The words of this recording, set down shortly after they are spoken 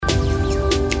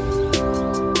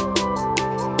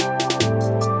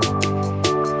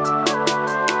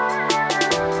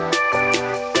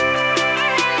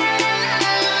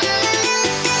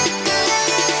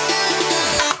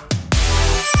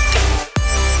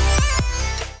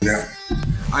Yeah. All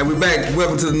right, we're back.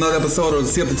 Welcome to another episode of the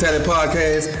Sip the Tally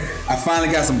podcast. I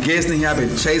finally got some guests in here. I've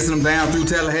been chasing them down through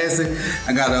Tallahassee.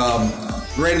 I got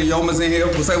Brandon Yeomans in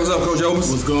here. Say what's up, Coach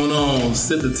Yeomans. What's going on?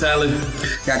 Sip the Tally.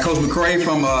 Got Coach McCray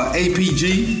from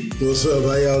APG. What's up?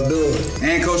 How y'all doing?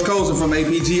 And Coach Colson from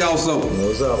APG also.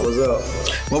 What's up? What's up?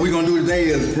 What we're gonna do today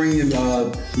is bring you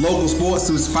local sports.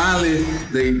 So it's finally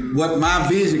what my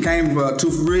vision came to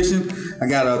fruition. I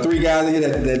got three guys here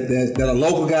that are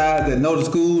local guys that know the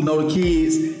school, know the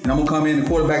kids, and I'm gonna come in and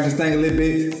quarterback this thing a little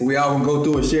bit. We all gonna go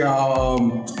through and share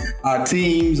our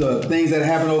teams, things that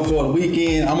happened over the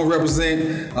weekend. I'm gonna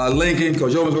represent Lincoln.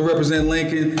 Coach Yeomans gonna represent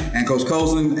Lincoln, and Coach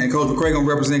Colson and Coach McCray gonna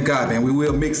represent Cotton. And we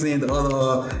will mix in the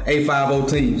other A50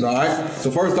 teams. All right. So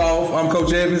first off, I'm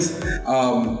Coach Evans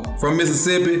from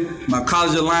Mississippi. My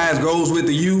college alliance goes with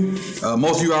the U.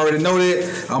 Most of you already know that.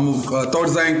 I'm gonna throw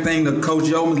the same thing to Coach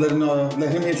Yeomans. Let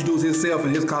him introduce himself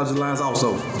and his college alliance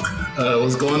also.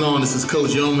 What's going on? This is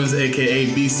Coach Yeomans, aka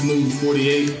B Smooth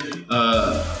 48,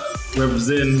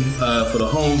 representing for the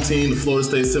home team, the Florida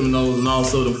State Seminoles, and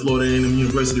also the Florida A&M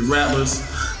University Rattlers.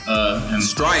 And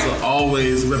Strike. Also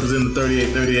always representing the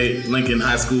 3838 Lincoln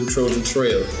High School Trojan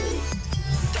Trail.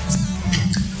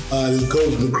 This is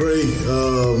Coach McCray,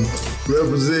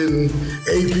 representing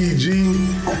APG,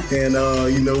 and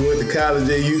went to college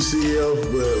at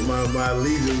UCF, but my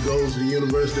allegiance goes to the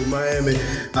University of Miami.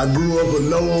 I grew up a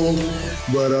Noel,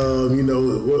 but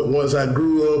once I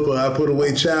grew up, I put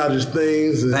away childish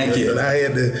things, and I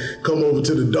had to come over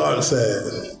to the dark side.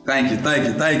 Thank you.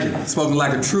 Spoken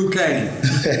like a true K.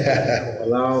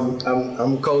 Well,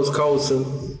 I'm Coach Colson,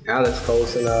 Alex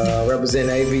Colson,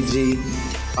 representing APG.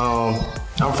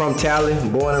 I'm from Tally,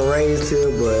 born and raised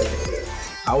here, but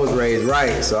I was raised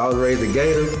right, so I was raised a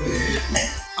Gator.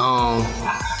 I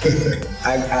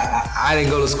didn't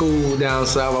go to school down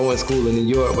south. I went to school in New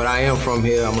York, but I am from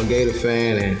here. I'm a Gator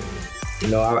fan,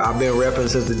 and I've been repping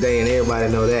since the day, and everybody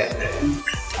know that.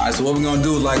 All right, so what we're gonna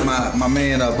do is like my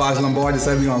man Bosh Lombardi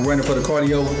said, we're gonna run it for the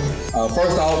cardio.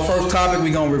 First topic,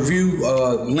 we're gonna review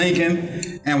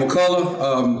Lincoln and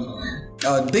McCullough.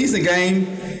 Decent game.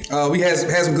 We had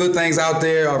some good things out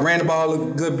there. Ran the ball a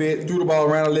good bit, threw the ball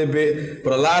around a little bit,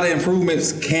 but a lot of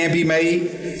improvements can be made.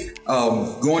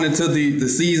 Going into the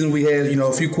season, we had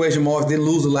a few question marks. Didn't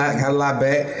lose a lot, got a lot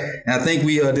back, and I think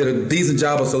we did a decent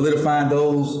job of solidifying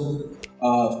those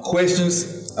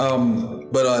questions.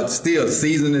 But still, the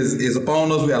season is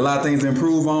upon us. We had a lot of things to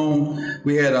improve on.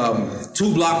 We had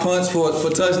 2 block punts for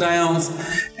touchdowns,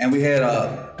 and we had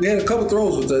a couple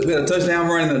throws. We had a touchdown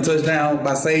run and a touchdown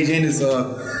by Sage Ennis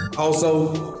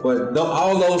also. But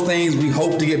all those things we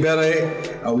hope to get better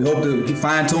at. We hope to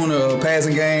fine-tune the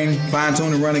passing game,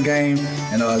 fine-tune the running game,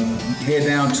 and head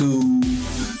down to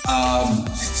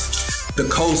the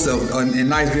coast in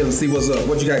Niceville and see what's up.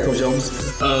 What you got, Coach Yeomans?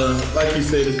 Like you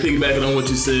said, piggybacking on what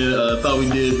you said, I thought we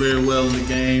did very well in the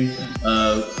game.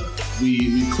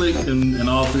 We clicked in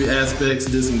all 3 aspects,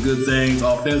 did some good things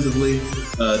offensively,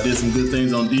 did some good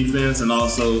things on defense, and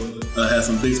also had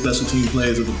some big special team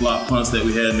plays with the block punts that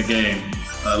we had in the game.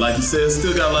 Like you said,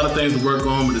 still got a lot of things to work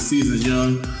on, but the season's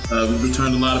young. We've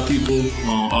returned a lot of people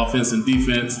on offense and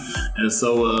defense, and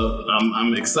so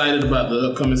I'm excited about the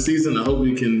upcoming season. I hope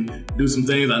we can do some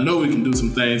things. I know we can do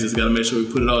some things. Just got to make sure we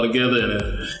put it all together and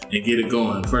get it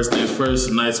going. First things first,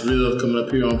 Niceville coming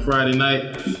up here on Friday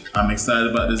night. I'm excited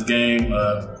about this game.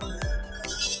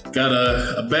 Got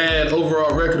a bad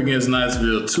overall record against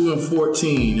Niceville,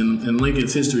 2-14 in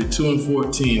Lincoln's history,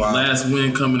 2-14. Wow. Last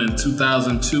win coming in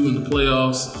 2002 in the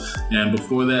playoffs, and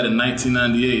before that in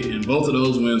 1998. And both of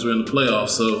those wins were in the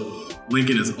playoffs. So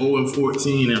Lincoln is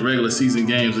 0-14 in regular season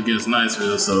games against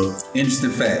Niceville. So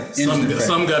Interesting fact.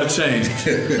 Something got to change.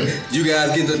 Did you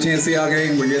guys get the chance to see our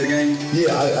game? Were you at the game?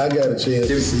 Yeah, I got a chance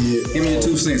to see it. Give me your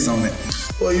 2 cents on it.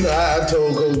 Well, I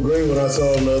told Coach Green when I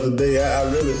saw him the other day, I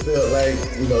really felt like,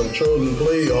 the Trojans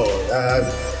played hard.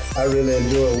 I really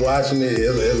enjoyed watching it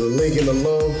as a Lincoln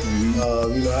alum.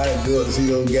 Mm-hmm. I enjoyed to see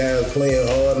those guys playing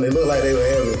hard, and they looked like they were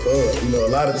having fun.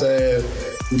 A lot of times,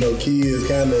 kids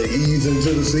kind of ease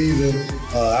into the season.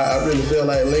 I really felt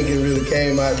like Lincoln really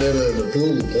came out there to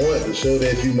prove a point, to show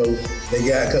that, they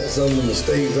got some of the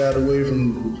mistakes out of the way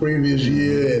from the previous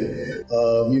year. And,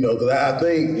 because I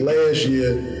think last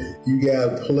year, you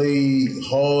guys played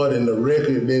hard, and the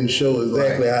record didn't show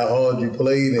exactly how hard you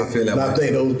played. And I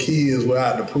think those kids were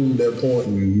out to prove that point.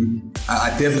 Mm-hmm. I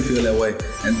definitely feel that way.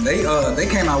 And they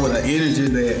came out with an energy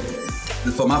that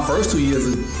for my first 2 years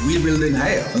we really didn't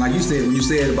have. And like you said, when you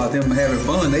said about them having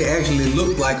fun, they actually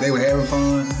looked like they were having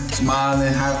fun,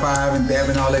 smiling, high-fiving,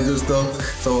 dabbing, all that good stuff.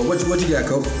 So what you got,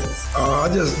 Coach? I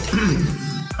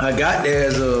got there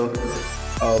as a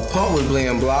punt was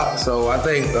being blocked. So I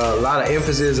think a lot of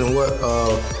emphasis on what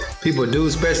people do,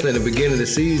 especially in the beginning of the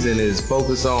season, is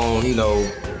focus on,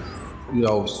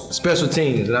 special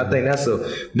teams. And I think that's a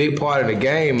big part of the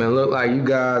game. And it looked like you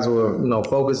guys were,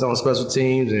 focused on special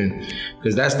teams, and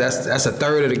because that's a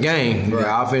third of the game. Right.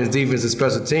 Offense, defense, and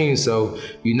special teams. So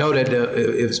you know that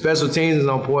if special teams is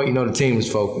on point, the team is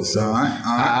focused. So all right.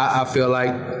 I feel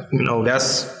like,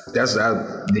 that's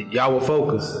y'all were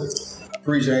focused.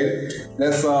 Appreciate it.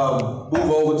 Let's move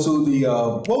over to the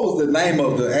what was the name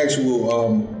of the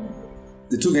actual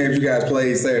the two games you guys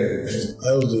played Saturday?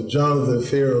 That was the Jonathan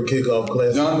Farrell Kickoff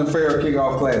Classic. Jonathan Farrell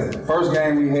Kickoff Classic. First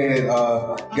game we had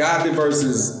Godby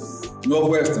versus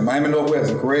Northwestern, Miami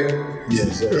Northwestern, correct?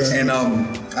 Yes, sir. And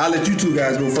I'll let you two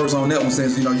guys go first on that one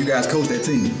since you guys coach that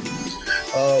team.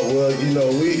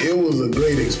 It was a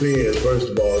great experience, first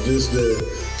of all, just to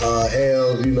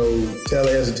have,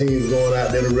 Tallahassee teams going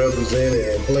out there to represent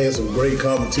it and playing some great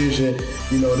competition.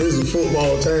 This is a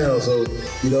football town, so,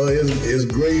 it's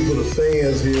great for the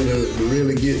fans here to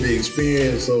really get the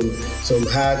experience, some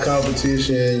high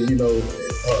competition,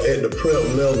 at the prep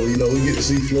level. We get to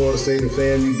see Florida State and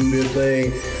FAMU do their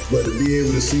thing, but to be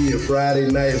able to see it Friday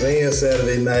nights and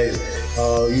Saturday nights,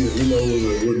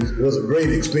 was a great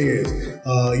experience.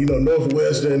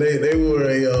 Northwestern, they were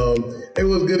they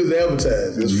were as good as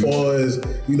advertised as far as,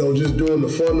 just doing the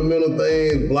fundamental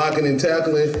things, blocking and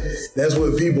tackling. That's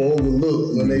what people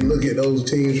overlook when they look at those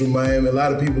teams from Miami. A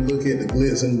lot of people look at the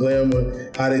glitz and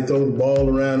glamour, how they throw the ball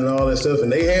around and all that stuff,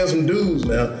 and they have some dudes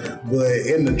now, but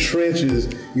in the trenches,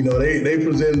 they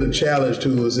presented a challenge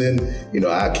to us. And,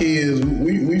 our kids,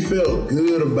 we felt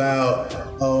good about,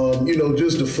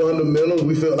 just the fundamentals.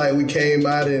 We felt like we came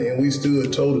out and we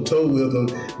stood toe-to-toe with them.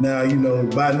 Now,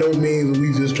 by no means are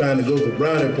we just trying to go for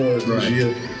brownie points this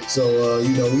year. So,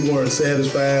 we weren't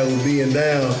satisfied with being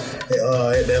down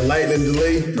at that lightning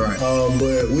delay. Right.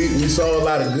 But we saw a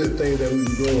lot of good things that we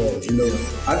could go on,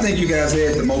 I think you guys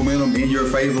had the momentum in your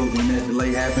favor when that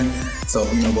delay happened. So,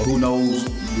 but who knows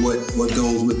what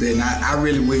goes with it. And I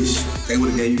really wish they would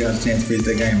have gave you guys a chance to finish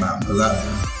that game out. Because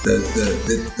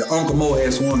the Uncle Mo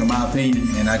had swung, in my opinion,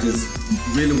 and I just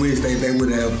really wish they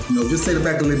would have, just set it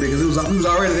back a little bit, because we was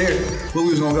already there where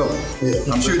we was going to go.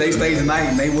 Yeah. I'm sure they stayed tonight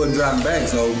and they wasn't driving back,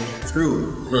 so screw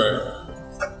it. Right.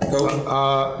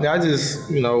 I just,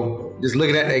 just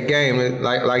looking at that game,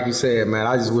 like you said, man,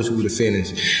 I just wish we would have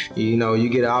finished. You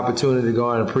get an opportunity to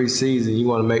go in the preseason. You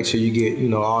want to make sure you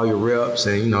get, all your reps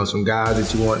and, some guys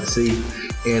that you want to see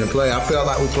in the play. I felt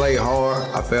like we played hard.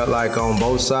 I felt like on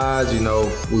both sides, we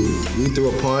threw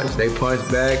a punch. They punched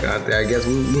back. I guess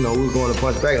we were going to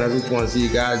punch back, and that's what we want to see you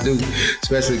guys do,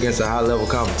 especially against a high-level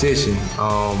competition.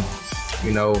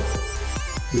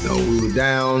 We were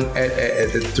down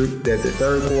at the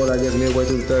third quarter, I guess midway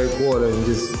through the third quarter, and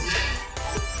you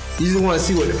just want to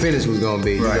see what the finish was going to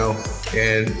be,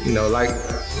 And, like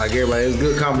everybody, it was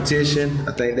good competition.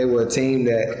 I think they were a team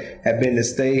that had been to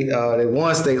state. They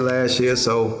won state last year,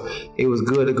 so it was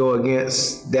good to go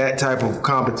against that type of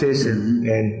competition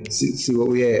and see what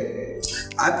we had.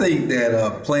 I think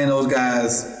that playing those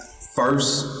guys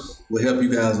first will help you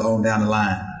guys on down the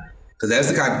line. Because that's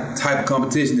the type of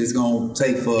competition it's going to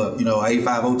take for, a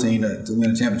 8-5-0 team to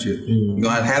win a championship. You're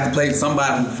going to have to play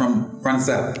somebody from front and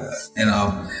south. And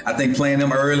I think playing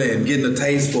them early and getting a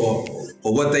taste for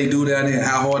what they do down there,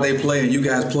 how hard they play, and you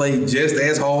guys played just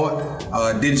as hard.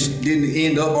 Didn't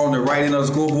end up on the right end of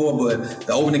the scoreboard, but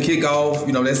the opening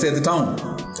kickoff, that set the tone.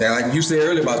 And like you said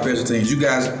earlier about special teams, you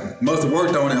guys must have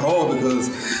worked on it hard, because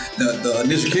the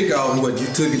initial kickoff, you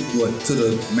took it to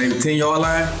the maybe 10-yard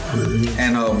line,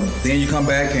 and then you come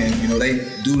back and they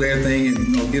do their thing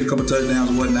and get a couple touchdowns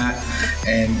and whatnot,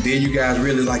 and then you guys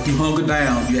really you hunker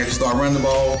down. You actually start running the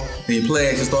ball, then your play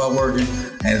actually start working,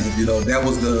 and that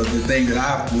was the thing that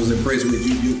I was impressed with.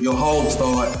 Your hogs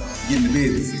start getting the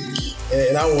business.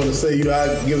 And I want to say,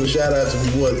 I give a shout out to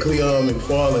my boy Cleon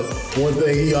McFarland. One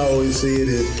thing he always said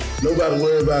is, nobody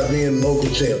worry about being local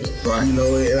champs. Right.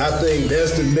 And I think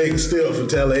that's the next step for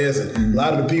Tallahassee. A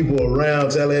lot of the people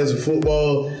around Tallahassee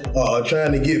football are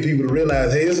trying to get people to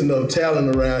realize, hey, there's enough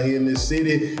talent around here in this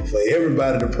city for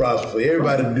everybody to prosper, for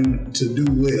everybody to do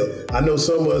well. I know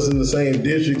some of us in the same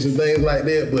districts and things like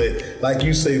that, but like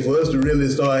you say, for us to really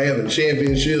start having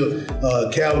championship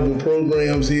caliber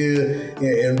programs here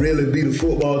and really be the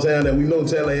football town that we know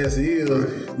Tallahassee is,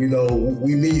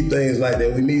 we need things like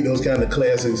that. We need those kind of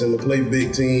classics and to play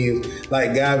big teams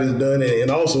like Godby's done it. And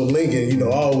also Lincoln,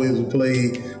 always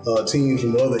played teams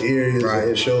from other areas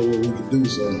and show what we could do.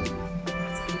 So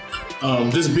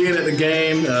Just being at the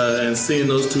game and seeing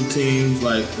those two teams,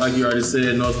 like you already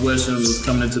said, Northwestern was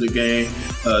coming into the game,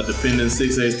 defending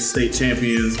 6A state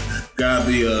champions.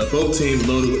 Both teams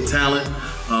loaded with talent.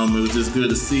 It was just good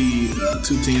to see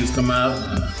two teams come out.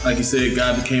 Like you said,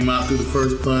 Godby came out through the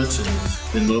first punch, and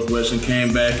then Northwestern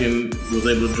came back and was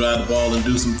able to drive the ball and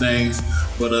do some things.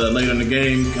 But later in the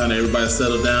game, kind of everybody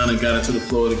settled down and got into the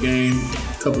flow of the game.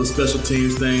 A couple of special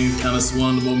teams things kind of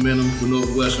swung the momentum for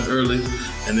Northwestern early.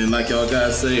 And then, like y'all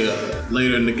guys say,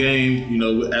 later in the game,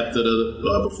 after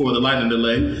before the lightning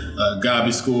delay,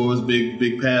 Godby scores,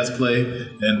 big pass play,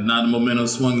 and now the momentum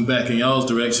swung back in y'all's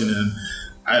direction. And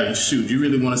you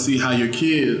really want to see how your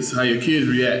kids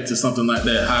react to something like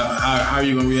that. How are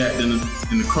you gonna react in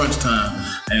the crunch time?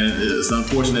 And it's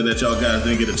unfortunate that y'all guys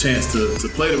didn't get a chance to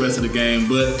play the rest of the game.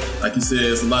 But like you said,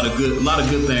 it's a lot of good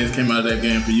things came out of that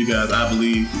game for you guys, I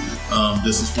believe.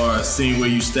 Just as far as seeing where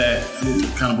you stack,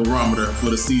 kind of barometer for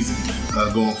the season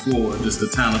going forward, just the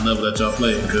talent level that y'all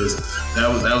played, because that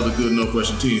was a good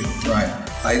Northwestern team. Right.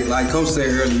 Like Coach said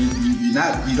earlier, you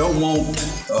don't want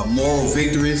moral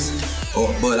victories.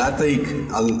 But I think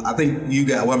you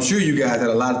guys. Well, I'm sure you guys had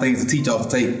a lot of things to teach off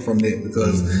the tape from there,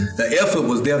 because the effort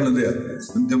was definitely there.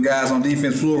 Them guys on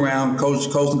defense flew around, coach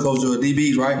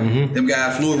DBs, right? Mm-hmm. Them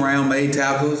guys flew around, made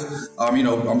tackles.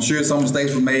 I'm sure some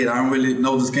mistakes were made. I don't really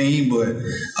know the scheme, but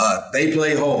they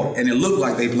played hard, and it looked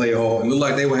like they played hard. It looked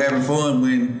like they were having fun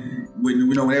when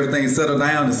everything settled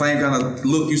down. The same kind of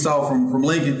look you saw from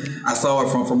Lincoln, I saw it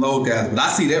from those guys. But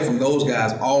I see that from those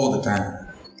guys all the time.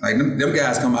 Like, them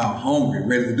guys come out hungry,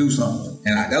 ready to do something.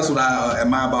 And that's what I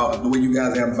admire about the way you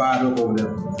guys have fired up over there.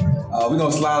 We're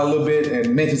going to slide a little bit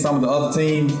and mention some of the other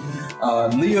teams.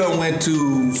 Leon went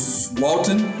to Fort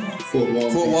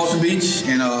Walton Beach,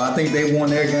 and I think they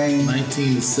won their game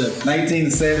 19-7.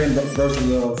 19-7 versus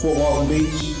Fort Walton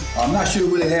Beach. I'm not sure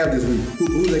who they have this week.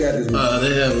 Who they got this week?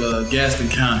 They have Gaston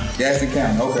County. Gaston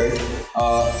County, okay.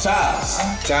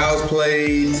 Childs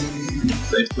played.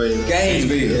 They played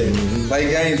Gainesville.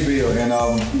 Played Gainesville, and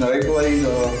they played.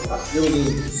 It was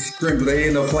a scrimmage. They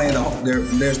ended up playing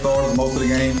their starters most of the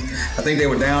game. I think they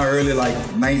were down early, like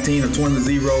 19 or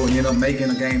 20-0, and ended up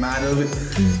making a game out of it,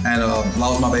 and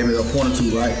lost my baby a point or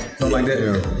two, right? Something like that.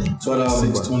 Yeah. But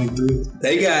 6-23.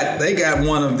 They got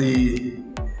one of the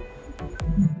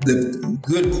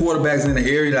good quarterbacks in the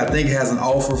area that I think has an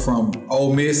offer from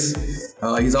Ole Miss.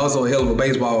 He's also a hell of a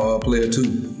baseball player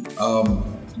too.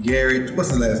 Garrett, what's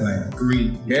his last name?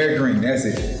 Green. Garrett Green, that's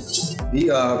it. He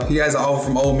has an offer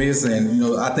from Ole Miss, and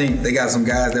I think they got some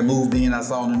guys that moved in. I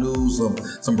saw on the news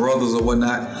some brothers or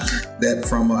whatnot that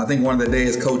from I think one of the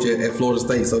dad's coach at Florida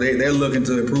State. So they're looking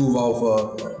to improve off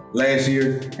last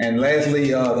year. And lastly,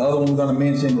 the other one we're gonna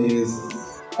mention is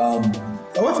I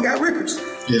forgot Rickers.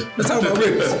 Yeah. Let's talk about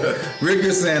Rickers.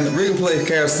 Rickers played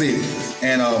Carol City,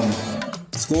 and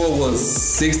score was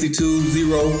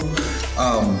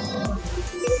 62-0.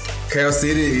 Carol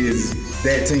City is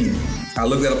that team. I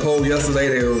looked at a poll yesterday.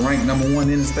 They were ranked number 1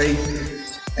 in the state,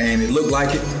 and it looked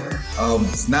like it.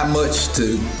 It's not much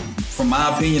from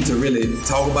my opinion, to really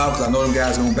talk about, because I know them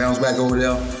guys are gonna bounce back over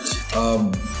there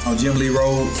on Jim Lee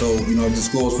Road. So the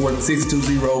score is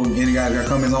 62-0. Any guys got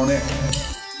comments on that?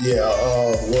 Yeah,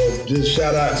 well, just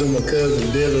shout out to my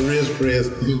cousin Dylan Rizpress,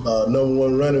 number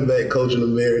 1 running back coach in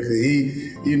America. He,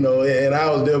 and I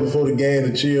was there before the game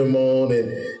to cheer him on,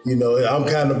 and I'm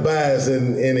kind of biased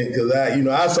in it because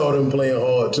I saw them playing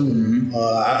hard too. Mm-hmm.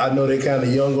 I know they're kind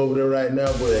of young over there right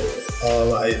now, but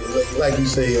like you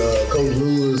say, Coach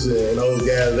Lewis and those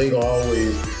guys, they gonna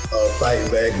always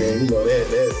fight back, and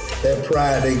that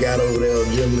pride they got over there on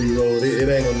Jim Lee Road, it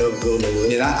ain't gonna never go nowhere.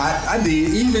 Yeah, I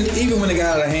did. Even when it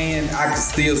got out of hand, I can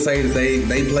still say that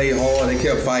they played hard. They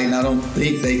kept fighting. I don't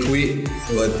think they quit,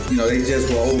 but they just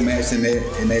were overmatched in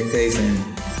that case, and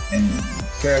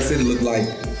Carol City looked like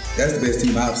that's the best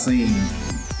team I've seen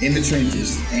in the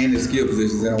trenches and the skill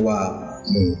positions in a while.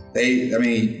 Mm.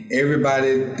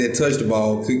 Everybody that touched the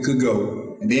ball could go.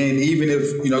 And then even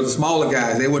if, the smaller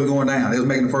guys, they wasn't going down. They was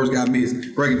making the first guy miss,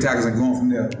 breaking tackles and going from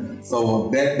there.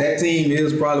 So that team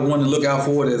is probably one to look out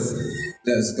for that's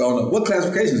going to, what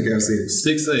classification is Carol City?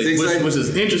 6A, which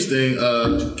is interesting.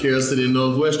 Carol City and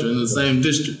Northwestern in the same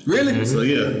district. Really? So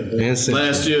yeah. And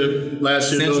last year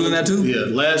Central in that too? Yeah,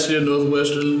 last year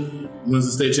Northwestern wins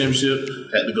the state championship,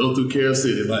 had to go through Carroll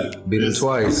City. Like beat them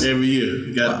twice every year.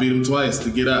 You got to beat them twice to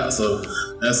get out. So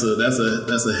that's a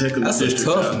heck of a district. That's a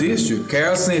tough district.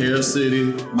 Carroll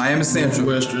City, Miami Central,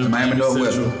 Western, Miami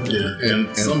Northwestern. Yeah,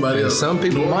 and somebody else. Some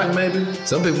people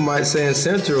might say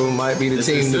Central might be the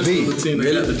team to beat.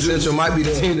 Central might be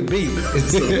the team to beat.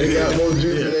 They got more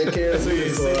juice than Carroll City.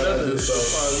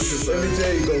 So let me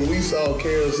tell you, because we saw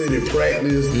Carroll City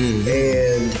practice,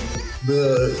 and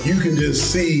you can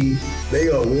just see they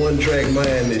are one-track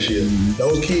mind this year.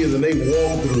 Those kids, when they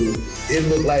walk through, it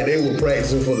looked like they were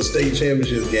practicing for the state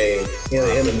championship game in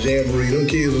a jamboree. Them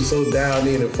kids were so dialed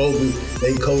in and focused.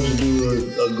 They coaches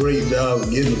do a great job of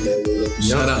getting them there with them.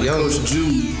 Shout out to Coach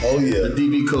Jude. Oh yeah, the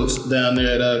DB coach down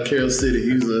there at Carroll City.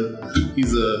 He's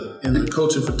in the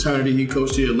coaching fraternity. He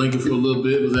coached here at Lincoln for a little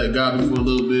bit. Was at Godby for a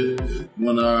little bit.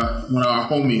 One of our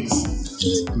homies.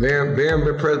 Very, very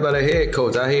impressed by the head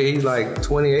coach. I hear he's like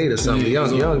 28 or something.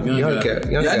 Young cat.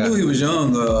 I knew he was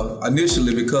young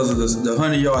initially because of the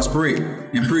 100-yard sprint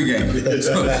in pregame.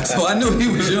 so I knew he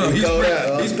was young. He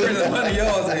sprinted 100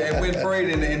 yards and went parade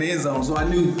in the end zone. So I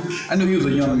knew he was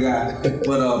a young guy.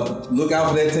 But look out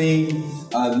for that team.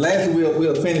 Lastly,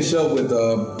 we'll finish up with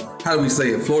how do we say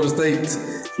it? Florida State.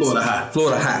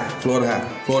 Florida High.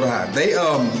 They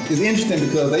it's interesting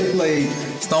because they played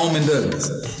Stoneman Douglas.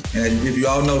 And if you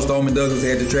all know, Stoneman Douglas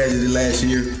had the tragedy last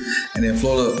year, and then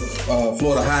Florida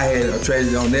High had a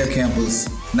tragedy on their campus,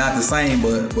 not the same,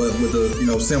 but with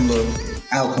a similar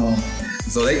outcome.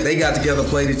 So they got together,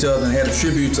 played each other, and had a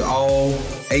tribute to all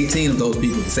 18 of those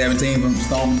people, 17 from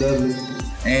Stoneman Douglas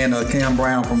and Cam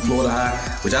Brown from Florida High,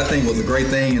 which I think was a great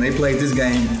thing. And they played this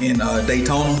game in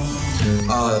Daytona.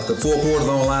 The 4 quarters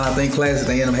on the line, I think Classic,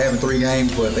 they ended up having 3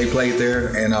 games, but they played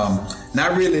there. And I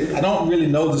don't really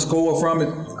know the score from it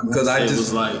because it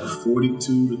was like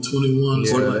 42-21,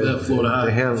 something like that. Florida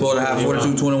High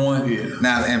 42-21. Yeah.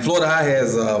 Now, and Florida High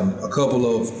has a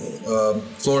couple of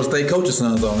Florida State coaches'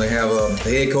 sons on. They have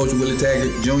the head coach Willie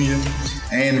Taggart Jr.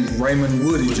 and Raymond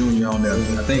Woody Jr. on there.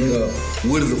 I think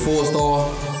Wood is a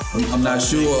 4-star. I'm not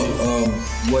sure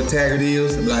what Taggart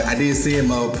is, but I did see him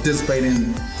participate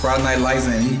in Friday Night Lights,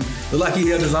 and he looked like he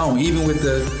held his own, even with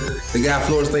the guy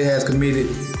Florida State has committed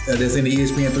that's in the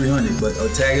ESPN 300. But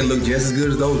Taggart looked just as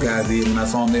good as those guys did when I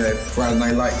saw him there at Friday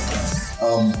Night Lights.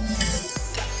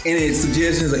 Any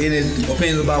suggestions or any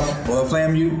opinions about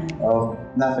FAMU?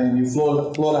 Not FAMU,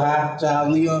 Florida High,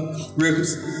 Charles Leon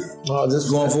Rivers? Just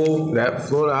going forward. That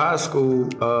Florida High School,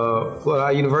 Florida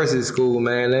High University School,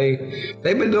 man.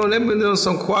 They've been doing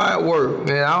some quiet work,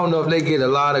 man. I don't know if they get a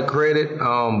lot of credit,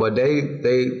 but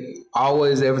they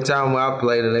always, every time I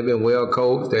played them, they've been well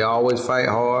coached. They always fight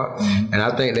hard, and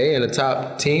I think they're in the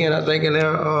top 10. I think in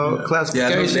their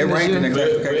classification. Yeah, they're ranked in the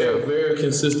classification. Very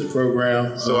consistent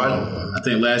program. So I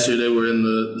think last year they were in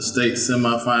the state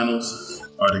semifinals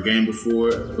or the game before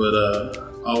it, but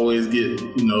always get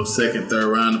second, third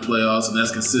round of playoffs, and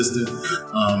that's consistent.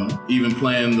 Even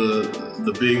playing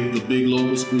the big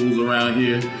local schools around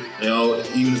here, they all,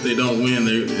 even if they don't win,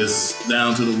 it's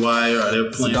down to the wire, or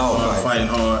they're playing hard, fighting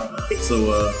hard.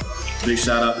 So big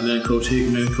shout out to them, Coach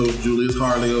Hickman, Coach Julius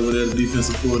Harley over there, the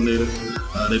defensive coordinator.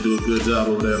 They do a good job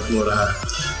over there at Florida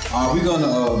High. We're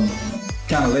gonna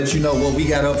kind of let you know what we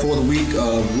got up for the week.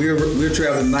 We're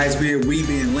traveling to Niceville. We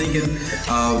be in Lincoln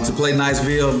to play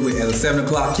Niceville at a 7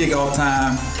 o'clock kickoff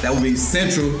time. That will be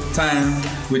Central Time,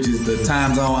 which is the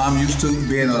time zone I'm used to,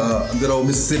 being a good old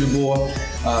Mississippi boy.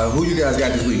 Who you guys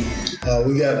got this week?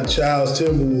 We got the Childs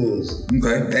Timberwolves.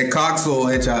 Okay, at Cox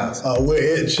or at Childs?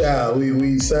 We're at Childs.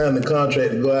 We signed the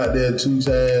contract to go out there 2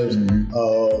 times. And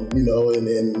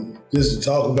just to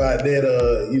talk about that,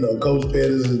 Coach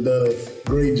Pettis has done a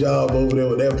great job over there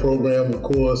with that program, of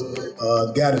course.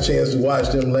 Got a chance to watch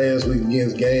them last week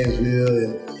against Gainesville,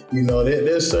 and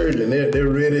they're surging. They're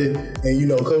ready.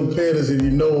 And Coach Pettis, if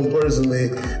you know him personally,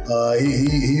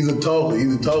 he's a talker.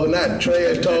 He's a talker, not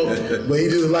trash talk, but he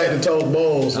just like to talk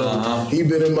ball. So he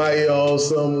been in my ear all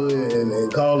summer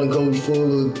and calling Coach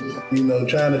Fuller,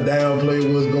 trying to downplay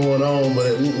what's going on.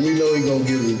 But we know he's gonna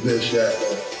give his best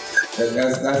shot.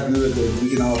 That's good that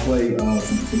we can all play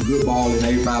some good ball in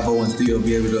 850 and still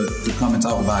be able to come and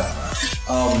talk about it.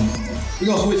 We're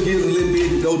going to switch gears a little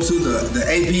bit and go to the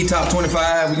AP Top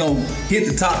 25. We're going to hit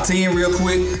the top 10 real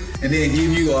quick and then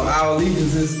give you our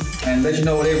allegiances and let you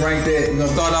know where they ranked at. We're going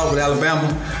to start off with Alabama.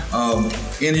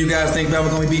 Any of you guys think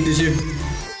Bama's going to be beat this year?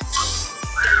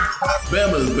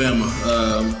 Bama is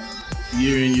Bama.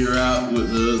 Year in, year out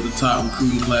with the top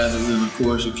recruiting classes, and of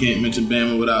course you can't mention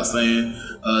Bama without saying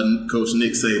Coach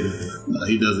Nick Saban.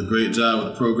 He does a great job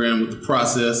with the program, with the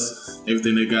process,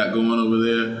 everything they got going over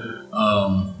there.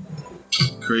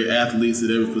 create athletes at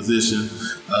every position.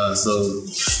 So,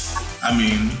 I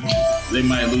mean, they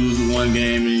might lose one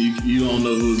game and you don't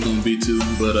know who it's going to be to,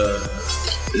 but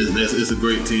it's a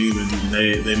great team and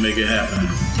they make it happen.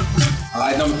 All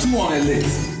right, number 2 on that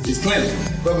list is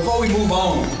Clemson. But before we move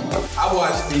on, I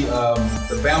watched the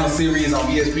Bama series on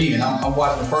ESPN. I'm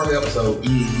watching the first episode,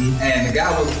 and the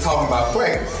guy was talking about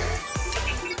practice.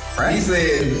 Right? He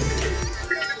said,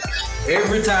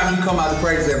 every time you come out to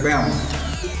practice at Bama,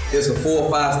 it's a 4 or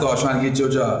 5 star trying to get your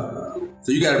job.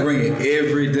 So you got to bring it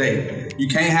every day. You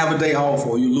can't have a day off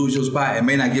or you lose your spot and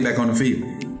may not get back on the field.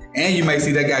 And you may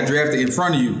see that guy drafted in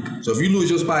front of you. So if you lose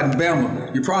your spot in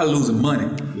Bama, you're probably losing money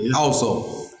also,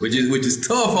 which is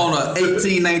tough on an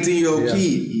 18, 19-year-old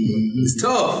kid. It's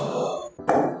tough.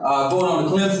 Going on to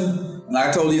Clemson, like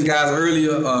I told these guys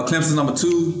earlier, Clemson's number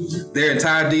 2. Their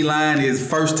entire D-line is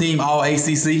first team all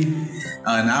ACC.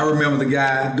 And I remember the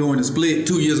guy doing the split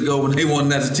 2 years ago when they won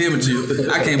the national championship.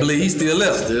 I can't believe he still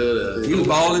left. He was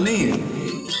balling in.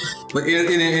 But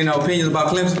in opinions about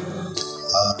Clemson?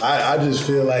 I just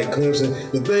feel like Clemson,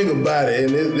 the thing about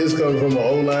it, and this comes from an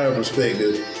O-line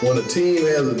perspective, when a team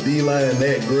has a D-line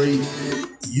that great,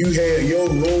 your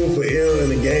room for error in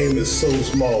the game is so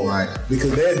small. Right.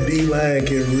 Because that D-line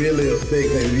can really affect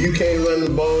things. If you can't run the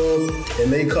ball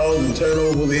and they cause a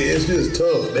turnover, it's just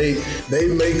tough. They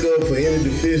make up for any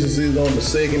deficiencies on the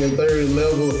second and third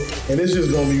level, and it's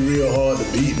just going to be real hard to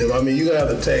beat them. I mean, you got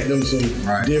to attack them some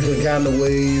different kind of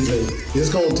ways, and it's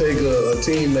going to take a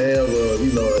team to have a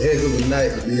heck of a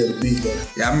night to be able to beat them.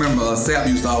 Yeah, I remember Sapp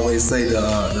used to always say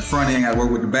the front end got to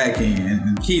work with the back end.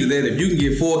 And the key to that, if you can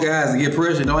get 4 guys to get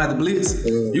pressure and don't have to blitz,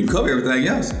 you can cover everything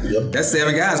else. Yep. That's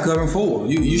 7 guys covering 4.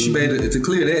 You should be able to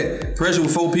clear that. Pressure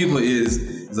with 4 people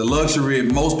is a luxury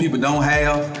most people don't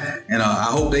have. And I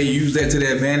hope they use that to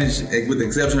their advantage, with the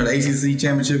exception of the ACC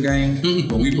championship game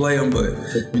when we play them. But,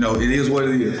 it is what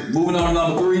it is. Moving on to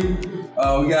number 3,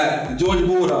 we got the Georgia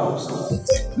Bulldogs.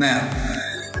 Now,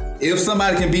 if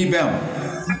somebody can beat Bama,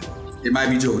 it might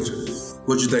be Georgia.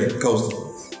 What you think, Costa?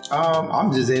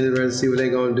 I'm just interested to see what they're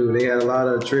going to do. They had a lot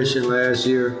of attrition last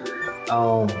year.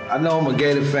 I know I'm a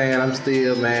Gator fan. I'm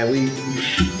still, man, we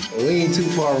ain't too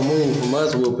far removed from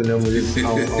us whooping them with this a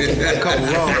couple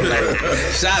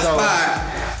wrongs. Shots fired.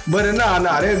 But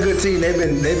they're a good team. They've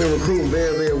been recruiting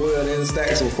very, very well. They're in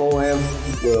stacks of 5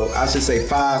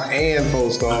 and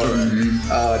 4 stars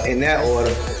in that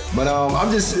order. But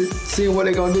I'm just seeing what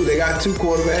they're gonna do. They got 2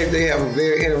 quarterbacks. They have a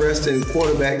very interesting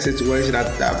quarterback situation.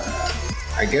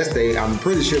 I guess I'm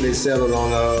pretty sure they settled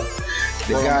on the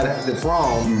guy, the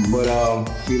Fromm. But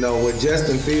with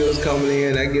Justin Fields coming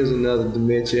in, that gives another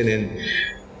dimension.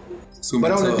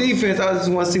 But on the defense, I just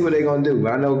want to see what they're gonna do.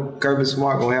 I know Kirby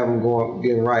Smart gonna have them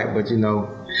getting right, but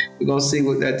we're gonna see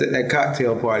what that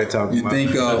cocktail party talking about.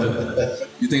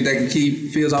 You think they can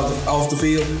keep Fields off the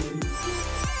field?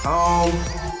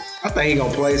 I think he's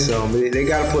gonna play some. They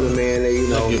gotta put him in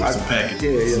there. Some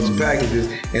packages. Yeah, some packages,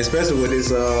 and especially with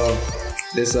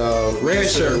this red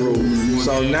shirt rule.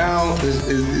 So now it's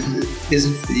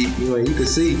you can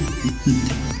see.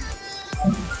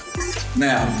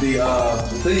 Now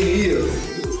the thing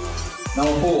is,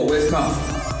 number 4,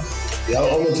 Wisconsin. Yeah,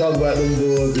 I'm gonna talk about them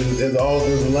boys as the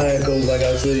offensive line coach. Like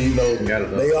I said,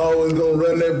 they always gonna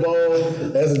run that ball.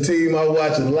 That's a team I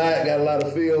watch a lot. Got a lot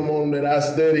of film on them that I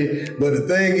study. But the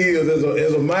thing is,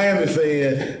 as a Miami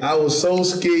fan, I was so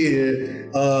scared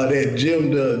that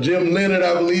Jim Leonard,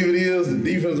 I believe it is, the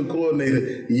defensive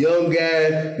coordinator, young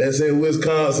guy that's in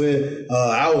Wisconsin.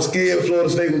 I was scared Florida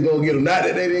State was gonna get him. Not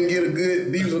that they didn't get a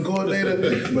good defensive coordinator,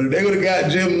 but if they would have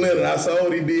got Jim Leonard, I saw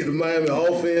what he did to Miami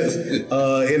offense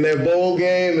in that bowl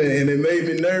game, and it made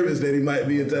me nervous that he might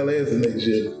be in Tallahassee next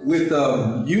year. With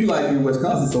you liking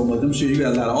Wisconsin so much, I'm sure you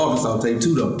got a lot of Arkansas tape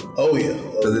too, though. Oh yeah,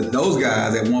 because those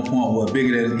guys at one point were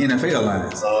bigger than NFL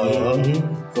lines.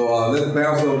 So let's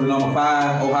bounce over to number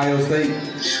 5, Ohio State.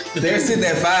 They're sitting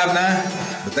at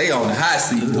 5-9, but they on the hot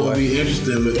seat. It's gonna be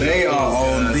interesting. But they are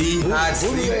on the hot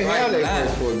seat right now.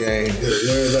 For a game?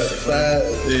 They're about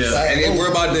 5. Yeah, and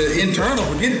we're about the internal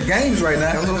forget games right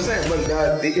now. That's what I'm saying.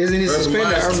 But isn't he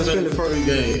suspended? Urban suspended for 3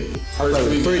 games.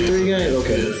 3 games?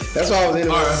 Okay. Yeah. That's why I was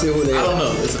interested to see who they are. I don't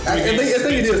know. It's I think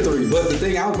it is 3. But the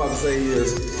thing I was about to say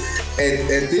is,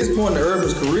 at this point in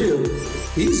Urban's career,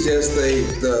 he's just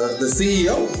the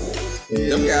CEO.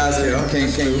 Yeah. Them guys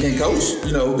can coach,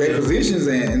 their positions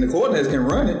and the coordinators can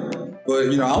run it. But,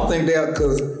 I don't think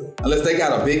because unless they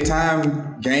got a big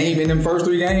time game in them first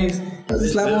 3 games, that's a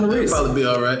slap on the wrist. They'll probably be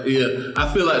all right. Yeah. I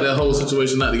feel like that whole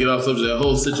situation, not to get off subject, that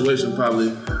whole situation probably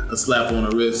a slap on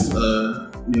the wrist,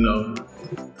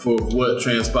 for what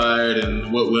transpired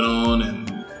and what went on.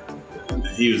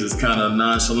 he was just kind of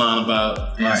nonchalant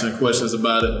about answering questions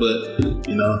about it. But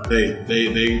you know,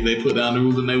 they put down the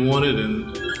rules and they wanted,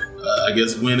 and I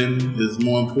guess winning is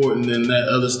more important than that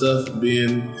other stuff.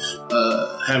 Being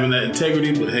having that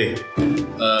integrity. But hey,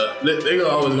 they're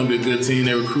always gonna be a good team.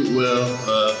 They recruit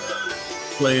well.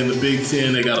 Play in the Big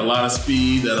Ten, they got a lot of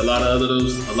speed that a lot of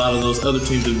those other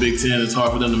teams in the Big Ten, it's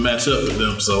hard for them to match up with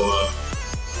them. So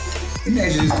let me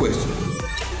ask you this question.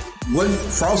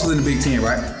 Frost is in the Big Ten,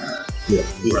 right? Yeah.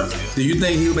 right. Do you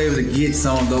think he'll be able to get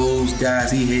some of those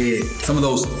guys he had, some of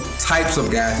those types of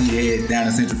guys he had down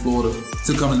in Central Florida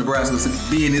to come to Nebraska,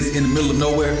 being in the middle of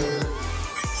nowhere?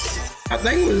 I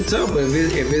think it was tough, but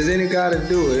if there's any guy to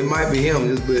do it, it might be him,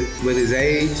 just with his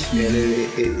age and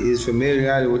his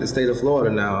familiarity with the state of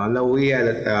Florida now. I know we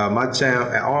had my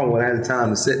champ at Armwood had the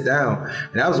time to sit down,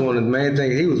 and that was one of the main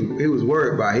things he was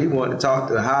worried about. He wanted to talk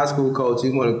to the high school coach. He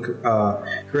wanted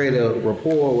to create a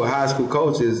rapport with high school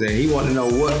coaches, and he wanted to know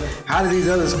how did these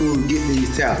other schools get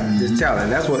this talent. And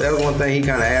that's one thing he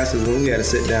kind of asked us when we had to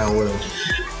sit down with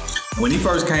him. When he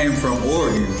first came from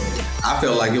Oregon, I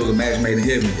felt like it was a match made in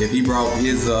heaven. If he brought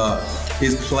his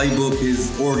playbook,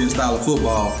 his Oregon style of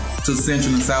football to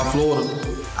Central and South Florida,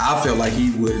 I felt like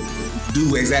he would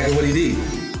do exactly what he did.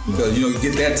 Because, you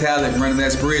get that talent running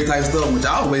that spread type stuff, which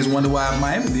I always wonder why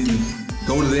Miami didn't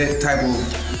go to that type of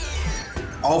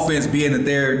offense, being that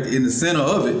they're in the center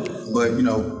of it. But,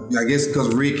 I guess because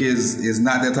Rick is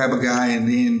not that type of guy, and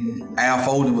then Al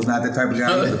Foden was not that type of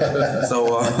guy either.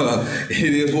 So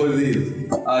it is what it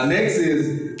is. Next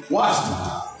is Washington.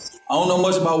 I don't know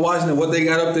much about Washington, what they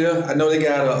got up there. I know they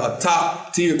got a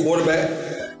top tier quarterback,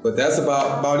 but that's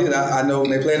about it. I know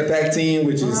they play the Pac-10,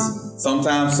 which is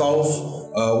sometimes soft.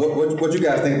 What you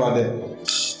guys think about that?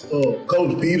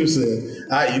 Coach Peterson,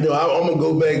 I'm gonna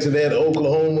go back to that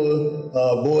Oklahoma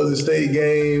Boise State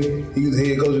game. He was the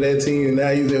head coach of that team, and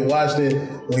now he's at Washington.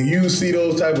 When you see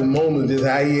those type of moments, just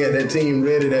how he had that team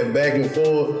ready, that back and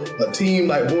forth. A team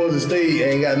like Boise State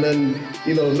ain't got nothing,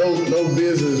 no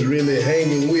business really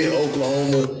hanging with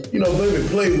Oklahoma. Maybe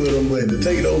play with them, but to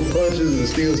take those punches and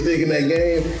still stick in that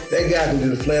game, that guy can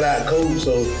just flat out coach.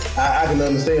 So I can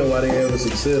understand why they have a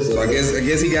success. So I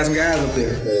guess he got some guys up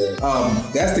there.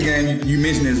 Yeah. That's the game you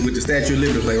mentioned is with the Statue of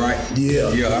Liberty play, right? Yeah.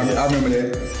 I remember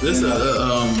that. This is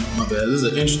my bad. This is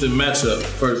an interesting matchup.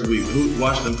 First week,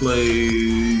 Washington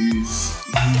plays.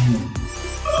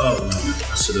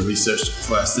 I should have researched it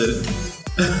before I said it.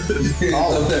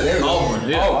 Auburn,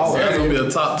 yeah. So that's gonna be a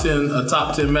top 10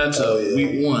 matchup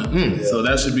week 1. So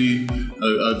that should be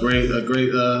a great.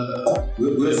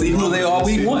 We'll see who they are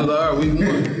week 1.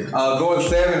 Going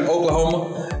 7,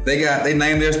 Oklahoma. They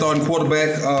named their starting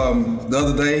quarterback the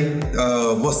other day.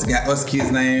 What's the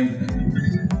kid's name?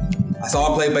 I saw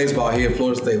him play baseball here at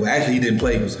Florida State. Well, actually, he didn't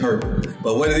play; he was hurt.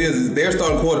 But what it is their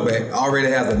starting quarterback already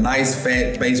has a nice,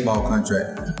 fat baseball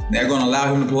contract. They're going to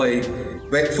allow him to play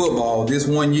football this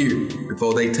 1 year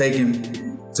before they take him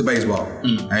to baseball.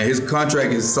 And his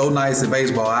contract is so nice at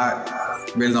baseball, I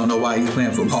really don't know why he's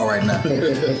playing football right now.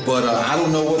 But I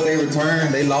don't know what they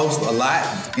returned. They lost a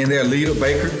lot in their leader,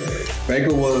 Baker. Baker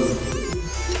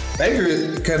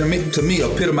kind of, to me,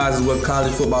 epitomizes what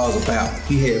college football is about.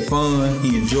 He had fun,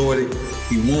 he enjoyed it,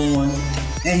 he won,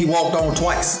 and he walked on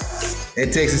twice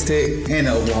at Texas Tech and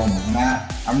Oklahoma. Now,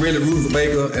 I'm really rooting for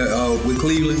Baker with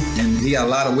Cleveland, and he got a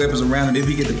lot of weapons around him if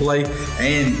he get to play.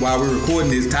 And while we're recording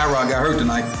this, Tyrod got hurt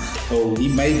tonight, so he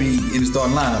may be in the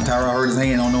starting lineup. Tyrod hurt his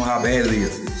hand, I don't know how bad it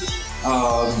is.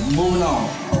 Moving on.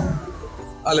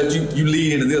 I'll let you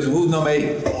lead into this one. Who's number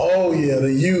 8? Oh, yeah,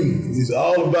 the U. It's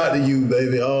all about the U,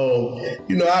 baby.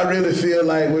 I really feel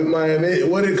like with Miami,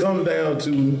 what it comes down to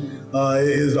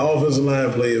is the offensive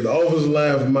line play. If the offensive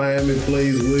line for Miami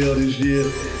plays well this year,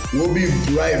 we'll be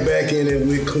right back in it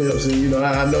with Clemson.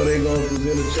 I know they're going to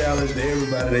present a challenge to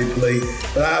everybody they play,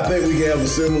 but I think we can have a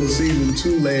similar season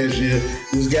to last year.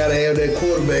 Just got to have that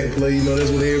quarterback play. That's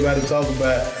what everybody talk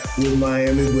about with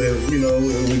Miami, but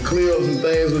we clear up some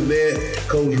things with that.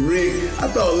 Coach Rick, I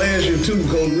thought last year too,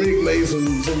 Coach Rick made some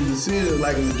decisions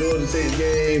like in the Georgia Tech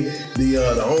game, the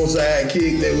onside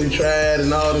kick that we tried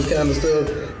and all this kind of stuff.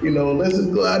 Let's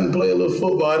just go out and play a little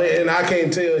football. And I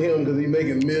can't tell him because he's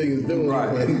making millions doing it,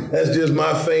 but that's just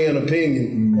my fan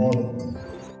opinion on it.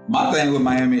 My thing with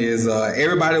Miami is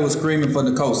everybody was screaming for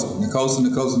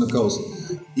Nicosa.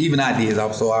 Even I did,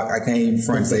 so I can't even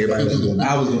front and say everybody was doing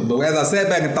it. But as I sat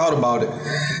back and thought about it,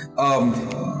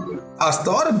 our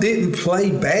starter didn't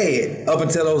play bad up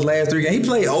until those last 3 games. He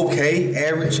played okay,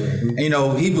 average.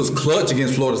 And, he was clutch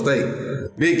against Florida State,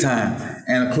 big time,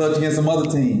 and a clutch against some other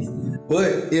teams.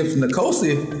 But if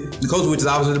Nicosa, which is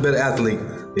obviously the better athlete,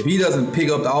 if he doesn't pick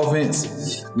up the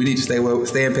offense, we need to stay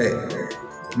in pack.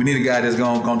 we need a guy that's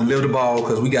gonna deliver the ball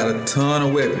because we got a ton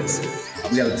of weapons.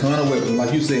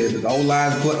 Like you said, the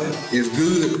O-line is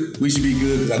good. We should be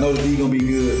good because I know the D gonna be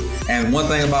good. And one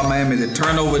thing about Miami, the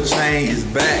turnover chain is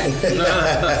back.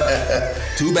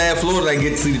 Too bad Florida didn't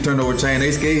get to see the turnover chain.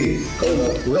 They scared.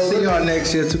 We'll see y'all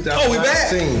next year, 2019. Oh, we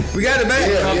back. We got it back.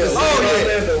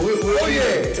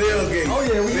 Tailgate.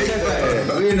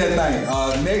 We in that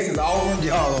thing. Next is Auburn.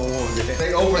 Y'all don't want that.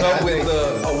 They open up with we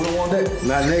don't want that.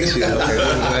 Not next year.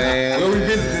 Okay, We'll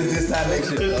revisit this time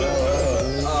next year.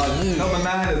 Number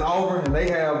 9 is Auburn, and they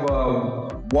have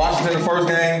Washington the first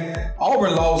game.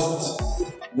 Auburn lost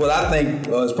what I think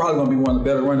is probably going to be one of the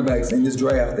better running backs in this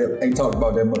draft that ain't talked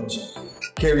about that much.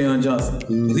 Kerryon Johnson.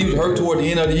 He was hurt toward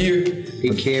the end of the year. He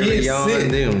carried on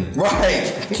them.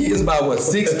 Right. Kid's about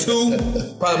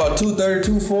 6'2", probably about 230,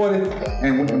 240.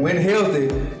 And when healthy,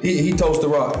 he toasts the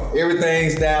rock.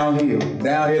 Everything's downhill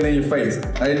in your face.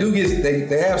 Now they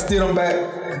have Stidham back,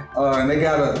 and they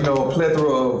got a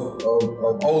plethora of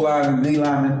O-line and D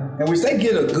linemen. And which they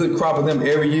get a good crop of them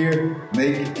every year.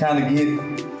 They kind of get.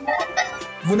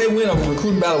 When they win a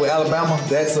recruiting battle with Alabama,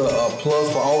 that's a plus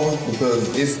for Auburn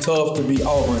because it's tough to beat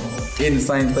Auburn in the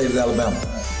same state as Alabama.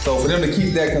 So for them to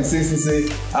keep that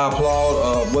consistency, I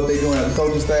applaud what they're doing as a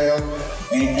coaching staff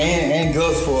and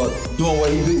Gus for doing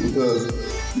what he do because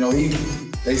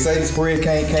they say the spread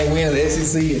can't win in the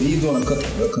SEC and he's doing a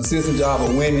consistent job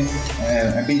of winning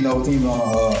and beating those teams on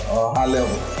a high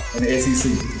level in the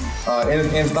SEC.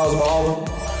 Any thoughts about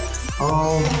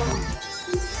Auburn?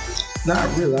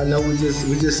 Not really. I know we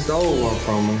just stole one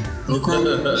from him.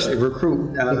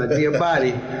 Recruit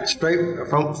Diabate straight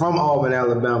from Auburn,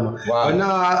 Alabama. Wow. But no,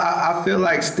 I feel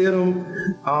like Stidham.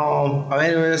 I'm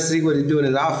interested to see what he's doing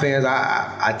in his offense.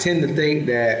 I tend to think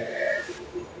that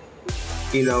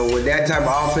with that type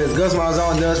of offense, Gus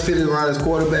Malzahn does fit around his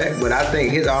quarterback, but I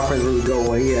think his offense really go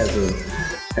when he has a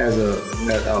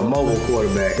mobile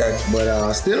quarterback. Gotcha. But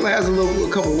Stidham has a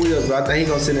couple wheels, but I think he's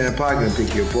gonna sit in that pocket and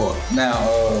pick you apart. Now,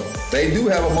 they do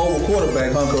have a mobile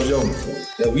quarterback, Coach Jones,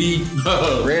 that we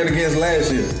ran against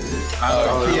last year.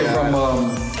 Kid from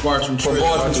Bartram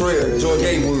Trail, Joy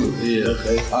Gatewood. Yeah.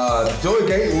 Okay. Joy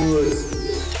Gatewood,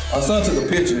 our son took a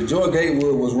picture. Joy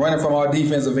Gatewood was running from our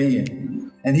defensive end.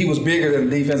 And he was bigger than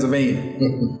the defensive end.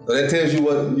 So that tells you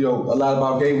a lot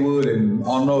about Gatewood, and I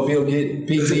don't know if he'll get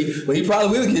PT, but he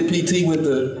probably will get PT with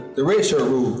the red shirt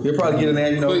rule. He'll probably get in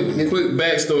there, Quick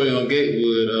backstory on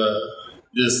Gatewood.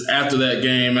 Just after that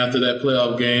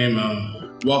playoff game,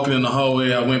 walking in the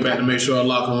hallway, I went back to make sure our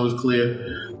locker room was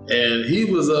clear. And he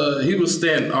was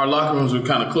standing, our locker rooms were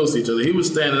kind of close to each other. He was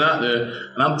standing out there,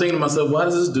 and I'm thinking to myself, why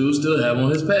does this dude still have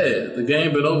on his pad? The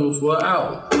game been over for an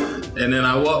hour. And then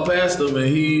I walked past him, and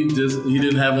he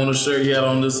didn't have on a shirt. He had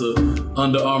on this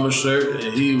Under Armour shirt,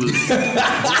 and he was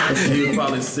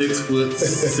probably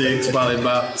 6'6", probably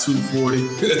about 240.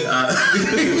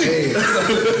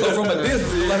 So from a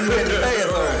distance, like he had the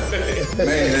pads on.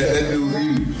 Man, that dude's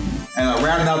huge. And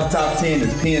rounding out the top 10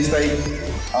 is Penn State.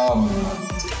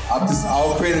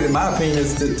 All credit, in my opinion,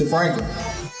 is to Franklin.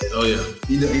 Oh yeah,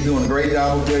 he's doing a great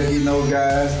job of getting those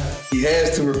guys. He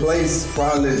has to replace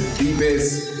probably the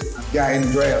best guy in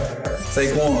the draft,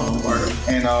 Saquon,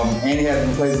 and he had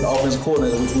to replace the offensive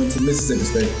coordinator, which went to Mississippi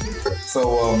State.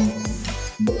 So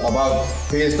about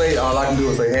Penn State, all I can do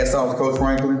is say hats off to Coach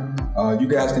Franklin. You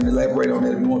guys can elaborate on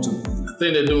that if you want to. I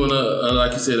think they're doing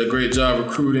like you said, a great job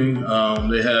recruiting.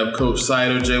 They have Coach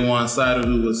Jawan Sider,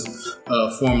 who was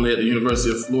formerly at the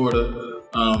University of Florida.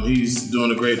 He's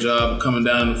doing a great job coming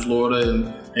down to Florida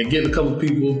and getting a couple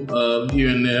people here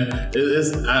and there.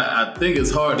 I think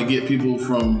it's hard to get people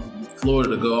from Florida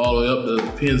to go all the way up to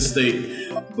Penn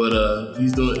State, but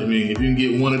he's doing. I mean, if you can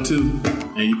get one or two,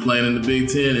 and you're playing in the Big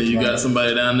Ten, and you got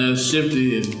somebody down there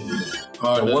shifty and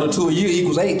hard. So 1 or 2 a year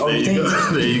equals 8 on the team.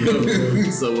 There you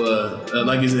go. So,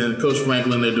 like you said, Coach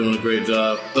Franklin, they're doing a great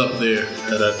job up there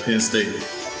at Penn State.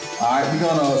 All right, we're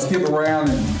gonna skip around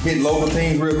and hit local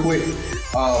teams real quick.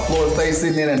 Florida State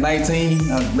sitting in at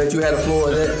 19. I'll let you have the floor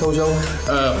of that, Coach O.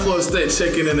 Florida State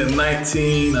checking in at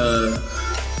 19.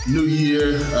 New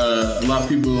year, a lot of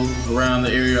people around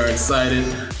the area are excited.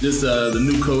 Just the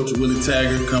new coach, Willie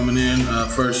Taggart, coming in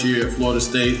first year at Florida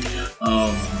State.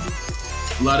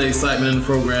 A lot of excitement in the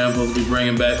program, supposed to be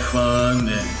bringing back fun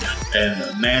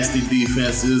and nasty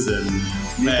defenses and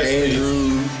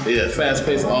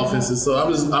fast-paced offenses. So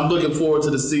I'm looking forward to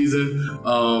the season.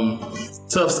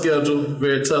 Tough schedule,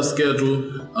 very tough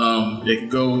schedule. It could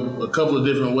go a couple of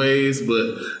different ways,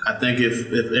 but I think if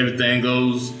everything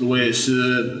goes the way it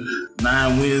should,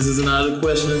 9 wins isn't out of the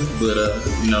question. But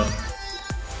you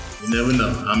never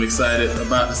know. I'm excited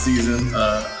about the season.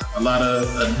 a lot of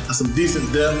some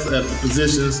decent depth at the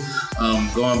positions.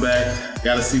 Going back,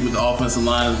 got to see what the offensive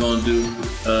line is going to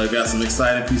do. Got some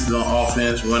exciting pieces on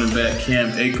offense. Running back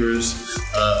Cam Akers,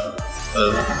 a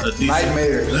decent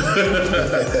Nightmare.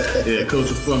 yeah, coach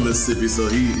is from Mississippi, so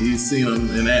he's seen him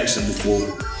in action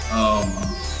before.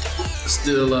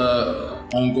 Still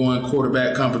ongoing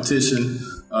quarterback competition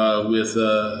with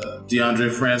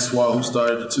DeAndre Francois, who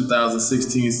started the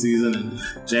 2016 season, and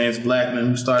James Blackman,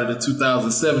 who started the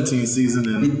 2017 season,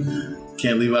 and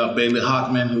can't leave out Bailey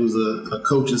Hockman, who's a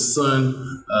coach's son.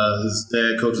 His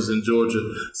dad coaches in Georgia.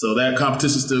 So that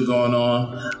competition's still going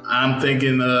on. I'm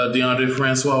thinking DeAndre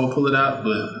Francois will pull it out,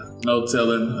 but no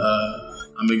telling.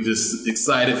 I'm just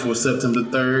excited for September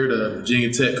 3rd,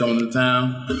 Virginia Tech coming to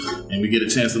town, and we get a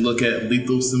chance to look at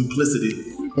Lethal Simplicity.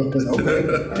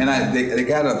 Okay. And they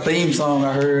got a theme song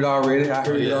I heard already. I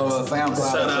heard it on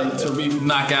SoundCloud. Shout out to Tariq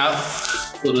Knockout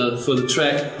for the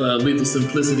track Lethal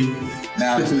Simplicity.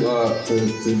 Now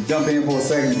to jump in for a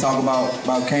second and talk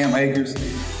about Cam Akers,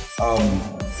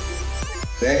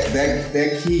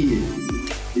 that kid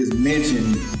is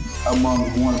mentioned among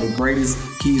one of the greatest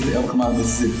kids to ever come out of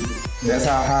Mississippi. That's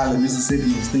how highly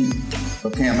Mississippians think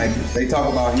of Cam Akers. They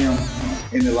talk about him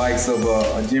in the likes of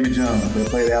Jimmy Jones that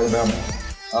played at Alabama.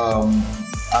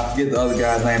 I forget the other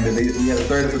guy's name, but he had a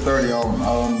 30 for 30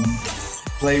 on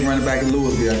played running back in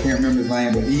Louisville. I can't remember his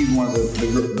name, but he's one of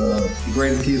the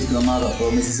greatest kids to come out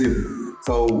of Mississippi.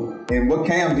 So, and what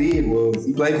Cam did was,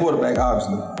 he played quarterback,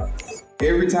 obviously.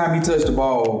 Every time he touched the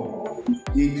ball,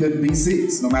 he couldn't be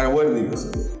 6, no matter what it is.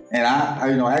 And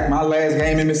my last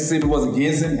game in Mississippi was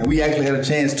against him, and we actually had a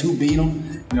chance to beat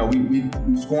him. We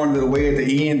scored it away at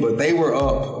the end, but they were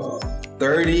up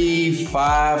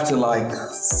 35 to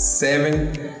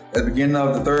 7 at the beginning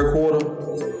of the third quarter.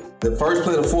 The first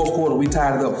play of the fourth quarter, we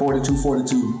tied it up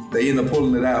 42-42. They ended up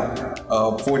pulling it out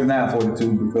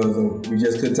 49-42 because we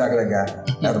just couldn't tackle that guy.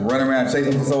 After running around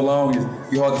chasing him for so long,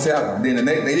 it's hard to tackle. Then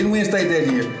they didn't win state that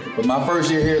year, but my first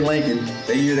year here in Lincoln,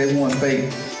 the year they won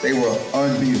state, they were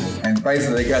unbeatable. And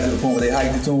basically, they got to the point where they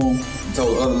hiked it to him and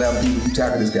told the other 11 people, you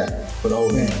tackle this guy for the whole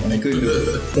game. And they couldn't do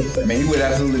it. I mean, he went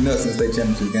absolutely nuts in the state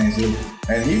championship game, too.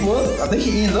 And I think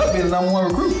he ended up being the number one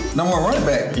recruit, number one running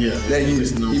back that year.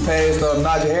 He passed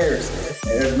Najee Harris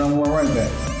as the number one running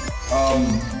back.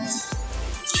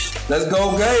 Let's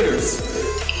go Gators.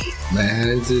 Man,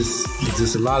 it's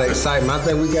just a lot of excitement. I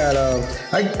think we got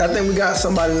I think we got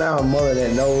somebody now, a mother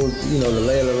that knows, the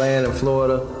lay of the land in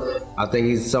Florida. I think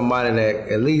he's somebody that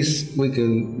at least we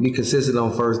can be consistent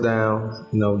on first down,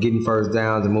 getting first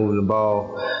downs and moving the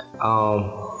ball.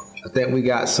 I think we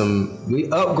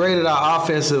upgraded our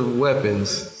offensive weapons.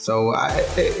 So I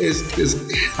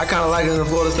kind of like it in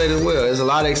Florida State as well. There's a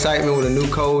lot of excitement with a new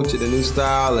coach and a new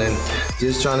style and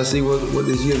just trying to see what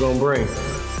this year going to bring.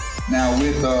 Now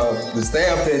with the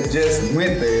staff that just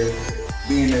went there,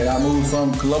 being that I moved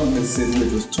from Columbus, Mississippi,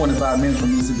 which was 25 minutes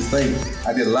from Mississippi State,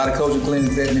 I did a lot of coaching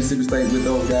clinics at Mississippi State with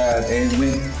those guys, and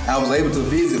I was able to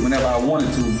visit whenever I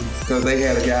wanted to because they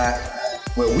had a guy,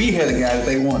 we had a guy that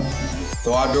they wanted.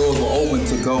 So our doors were open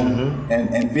to go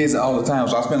and visit all the time.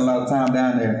 So I spent a lot of time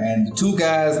down there. And the two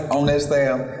guys on that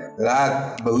staff that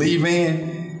I believe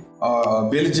in are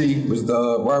Billy G, was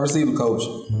the wide receiver coach,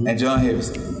 and John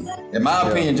Hevison. In my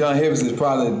opinion, John Hevison is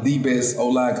probably the best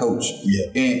O-line coach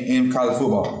in college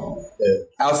football.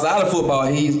 Yeah. Outside of football,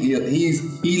 he's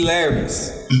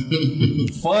hilarious,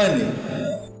 funny,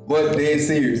 but dead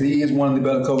serious. He is one of the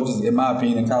better coaches, in my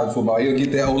opinion, in college football. He'll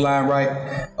get that O-line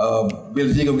right.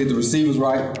 Billy G will get the receivers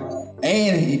right.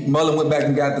 And Mullen went back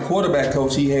and got the quarterback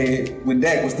coach he had when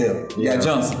Dak was there. He got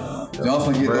Johnson.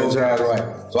 Johnson get those guys right.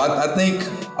 So I think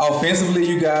offensively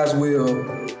you guys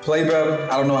will play better.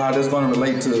 I don't know how that's going to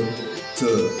relate to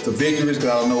victories because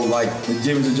I don't know the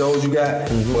Jimmys and Joes you got.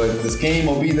 But the scheme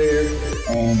will be there.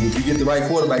 And if you get the right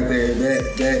quarterback there,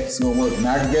 that's going to work. And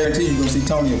I can guarantee you're going to see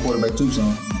Tony at quarterback too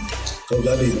soon. Coach,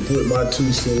 I need to put my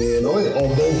 2 cents in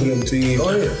on both of them teams.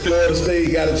 Florida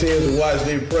State got a chance to watch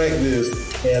their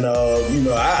practice, and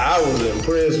I was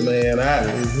impressed, man.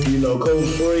 Coach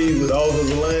Freed with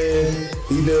offensive line,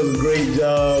 he does a great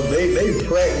job. They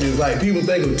practice people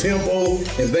think of tempo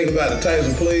and think about the types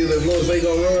of plays that Florida State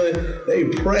gonna run. They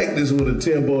practice with a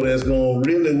tempo that's gonna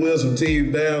really wear some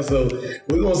teams down. So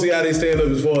we're gonna see how they stand up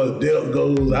as far as depth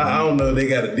goes. I don't know. They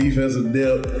got a defensive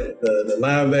depth, the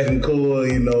linebacking core.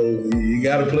 You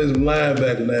got to play some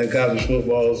linebacker now in college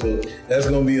football, so that's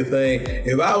going to be a thing.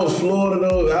 If I was Florida,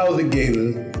 though, if I was the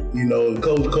Gators, You know,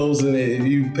 Coach Colson, if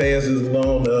you pass this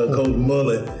along to Coach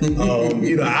Mullen,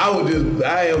 you know,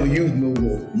 I have a youth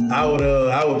movement. I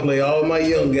would play all my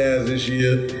young guys this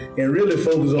year and really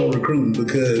focus on recruiting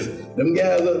because them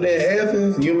guys up there at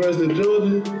Athens, University of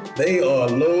Georgia, they are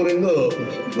loading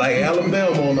up like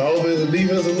Alabama on the offensive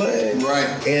defensive line.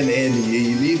 Right. And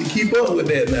you need to keep up with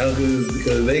that now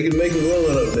because they can make a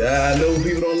run up there. I know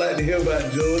people don't like to hear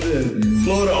about Georgia and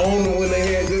Florida owned them when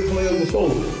they had good players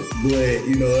before. But,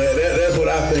 you know, that's what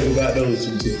I think about those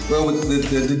two teams. Well,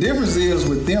 the difference is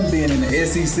with them being in the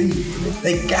SEC,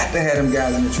 they got to have them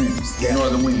guys in the trenches in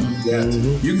order to win.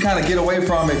 Mm-hmm. You can kind of get away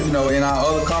from it, you know, in our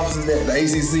other conferences, the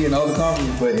ACC and other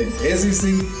conferences, but in SEC,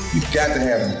 you got to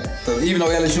have them. So even though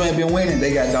LSU ain't been winning,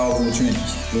 they got dogs in the trenches.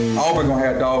 Mm-hmm. Auburn gonna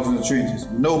have dogs in the trenches.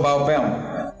 We know about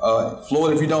Bama.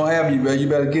 Florida, if you don't have them, you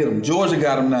better get them. Georgia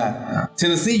got them now.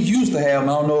 Tennessee used to have them.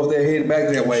 I don't know if they're headed back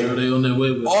that way. Sure, they on their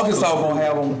way. Arkansas gonna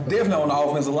have them definitely on the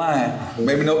offensive line.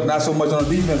 Maybe not so much on the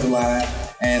defensive line.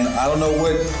 And I don't know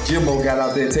what Jimbo got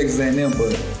out there at Texas A&M,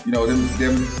 but you know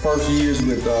them first years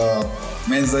with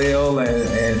Manziel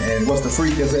and what's the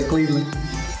freak that's at Cleveland.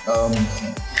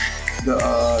 The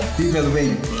defensive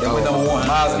end, that went number one,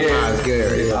 Myles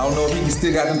Garrett. Yeah. I don't know if he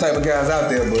still got them type of guys out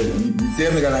there, but you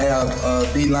definitely gotta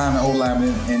have D lineman, O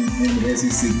lineman in the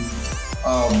SEC.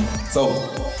 So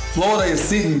Florida is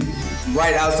sitting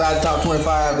right outside the top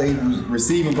 25. They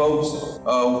receiving votes.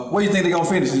 Where do you think they're gonna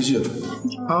finish this year?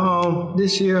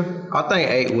 This year, I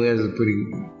think 8 wins is pretty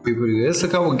good. It's a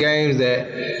couple games that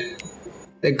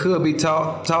they could be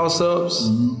toss-ups,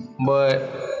 but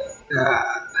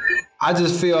I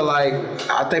just feel like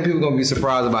I think people are going to be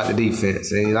surprised about the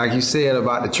defense. And like you said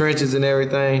about the trenches and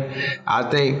everything, I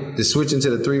think the switching to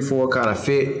the 3-4 kind of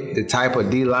fit the type of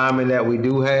D lineman that we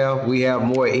do have. We have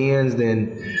more end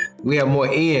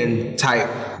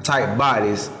type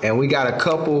bodies, and we got a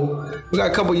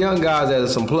couple young guys that are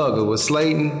some pluggers with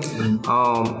Slayton.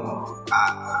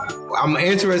 I'm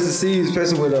interested to see,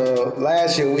 especially with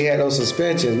last year we had those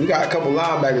suspensions. We got a couple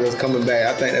linebackers that's coming back.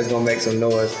 I think that's gonna make some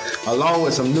noise, along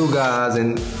with some new guys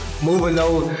and moving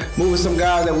some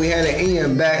guys that we had at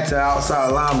end back to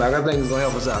outside linebacker. I think it's gonna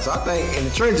help us out. So I think in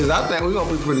the trenches, I think we're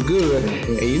gonna be pretty good.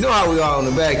 And you know how we are on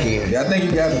the back end. Yeah, I think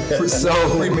you got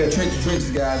premier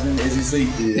trenches guys in the SEC.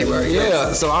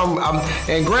 Yeah. So I'm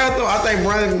and Grantham. I think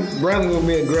Brandon will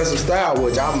be an aggressive style,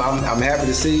 which I'm happy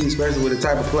to see, especially with the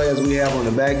type of players we have on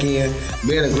the back end,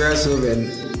 being aggressive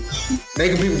and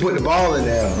making people put the ball in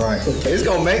there. Right. It's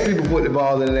gonna make people put the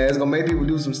ball in there. It's gonna make people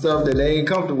do some stuff that they ain't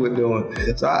comfortable with doing.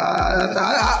 So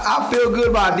I feel good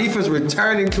about our defense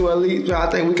returning to elite. I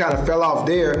think we kind of fell off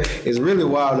there. Is really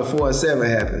why the 4-7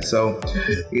 happened. So,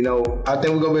 you know, I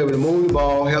think we're gonna be able to move the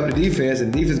ball, help the defense,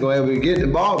 and the defense gonna be able to get the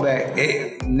ball back.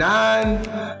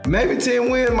 9, maybe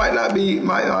 10 wins might not be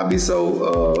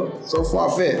so far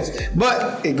fetched.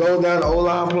 But it goes down to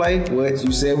O-line play, which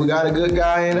you said we got a good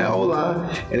guy in that O-line,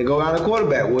 and it goes down to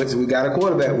quarterback, which we got a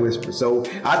quarterback whisper. So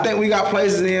I think we got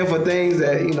places in for things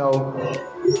that, you know,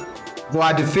 for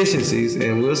our deficiencies,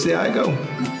 and we'll see how it go.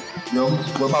 Yo,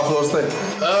 what about Florida State?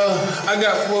 I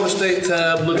got Florida State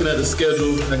tabbed. Looking at the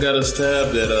schedule, I got us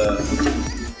tabbed at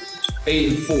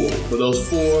 8-4. But those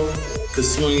 4 could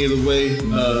swing either way,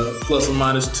 plus or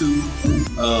minus 2.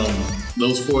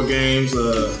 Those 4 games: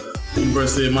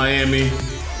 University of Miami,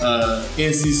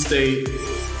 NC State,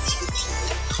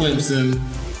 Clemson,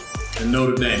 and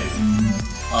Notre Dame.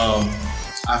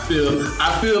 I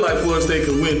feel like Florida State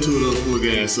could win 2 of those 4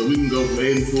 games, so we can go from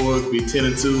 8-4, be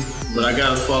 10-2. But I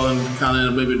got us falling kind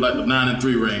of maybe like the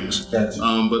 9-3 range. Gotcha.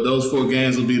 But those 4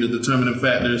 games will be the determining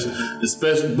factors,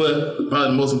 especially. But probably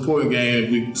the most important game,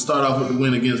 if we start off with the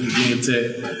win against Virginia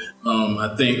Tech,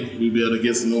 I think we'll be able to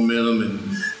get some momentum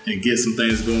and get some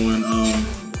things going.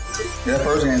 That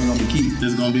first game is gonna be key.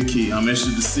 It's gonna be key. I'm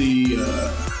interested to see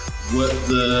what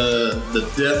the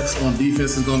depth on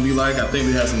defense is going to be like. I think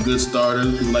we have some good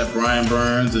starters, people like Brian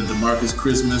Burns and DeMarcus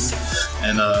Christmas,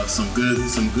 and some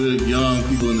good young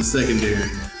people in the secondary.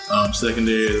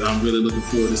 Secondary, I'm really looking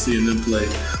forward to seeing them play.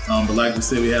 But like we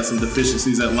said, we have some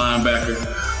deficiencies at linebacker.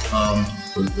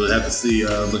 We'll have to see.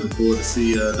 Looking forward to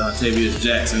see Dontavius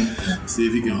Jackson, see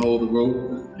if he can hold the rope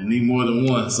and need more than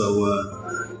one. So.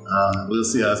 We'll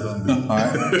see how it's going to be. All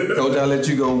right. Coach, I'll let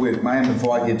you go with Miami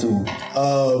before I get to him.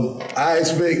 I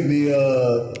expect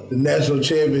the national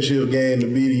championship game to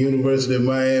be the University of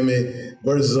Miami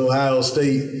versus Ohio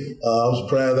State. I'm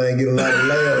surprised I ain't get a lot of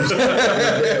laughs.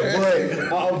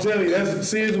 But I'm telling you, that's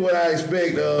seriously what I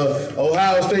expect.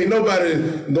 Ohio State, nobody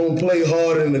gonna play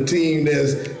harder than a team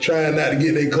that's trying not to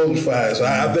get their coach fired. So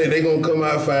I think they're gonna come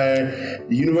out firing.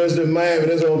 The University of Miami,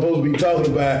 that's what I'm supposed to be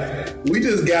talking about. We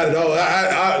just got it all.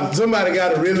 Somebody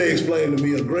got to really explain to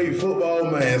me, a great football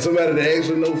man, somebody that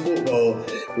actually know football,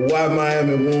 why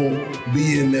Miami won't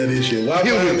be in there this year. Why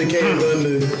Miami can't run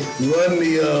the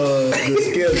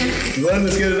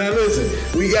schedule. Now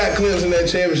listen, we got Clemson in that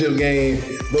championship game,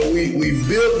 but we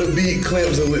built to beat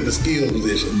Clemson with the skill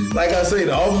position. Like I say,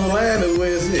 the offensive line is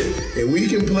where it's at. If we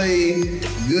can play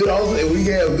good if we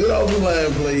can have good offensive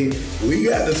line play, we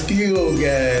got the skill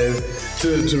guys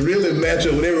to really match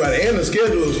up with everybody, and the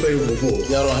schedule is favorable for us.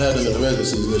 Y'all don't have them in the regular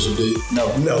season this year, do you? No,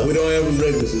 we don't have them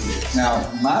regular season. Now,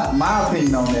 my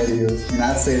opinion on that is, and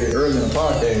I said it earlier in the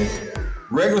podcast,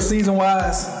 regular season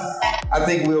wise, I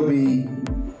think we'll be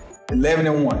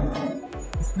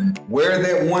 11-1. Where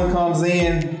that one comes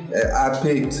in, I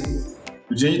picked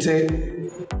Virginia Tech,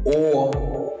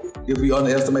 or if we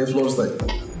underestimate Florida State.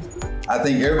 I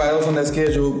think everybody else on that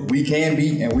schedule we can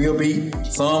beat and will beat.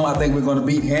 Some I think we're going to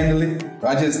beat handily.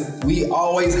 We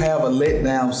always have a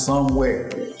letdown somewhere.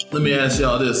 Let me ask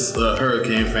y'all this,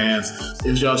 Hurricane fans.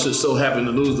 If y'all should so happen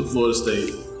to lose to Florida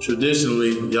State,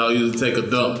 traditionally y'all usually take a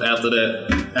dump after a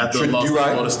loss to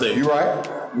Florida State. You're right.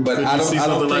 But Could you see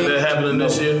something like that happening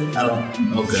this year? I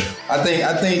don't. Okay. I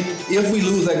think if we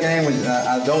lose that game, which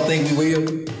I don't think we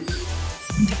will,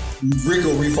 Rick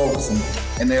will refocus them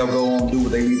and they'll go on and do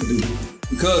what they need to do.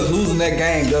 Because losing that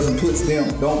game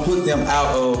don't put them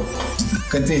out of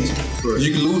contention. Sure.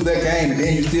 You can lose that game and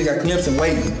then you still got Clemson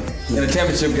waiting in a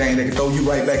championship game that can throw you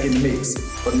right back in the mix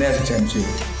for the national championship.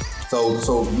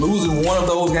 So losing one of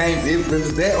those games, if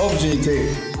it's that or Virginia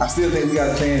Tech, I still think we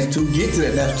got a chance to get to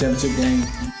that national championship game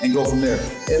and go from there.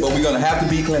 But we're gonna have to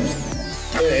beat Clemson.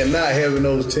 And not having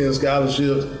those 10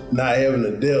 scholarships, not having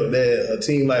the depth that a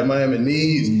team like Miami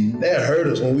needs, that hurt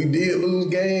us. When we did lose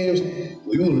games,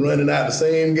 we was running out the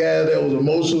same guy that was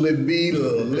emotionally beat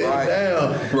or let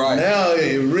down. Right. Now,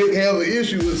 if Rick have an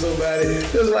issue with somebody,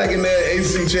 just like in that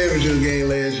ACC championship game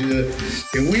last year,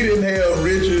 if we didn't have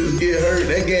Richards get hurt,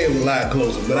 that game was a lot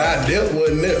closer. But our depth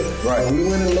wasn't there. Right. We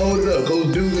went and loaded up.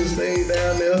 Coach Dugan stayed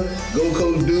down there. Go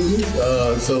Coach Dugan.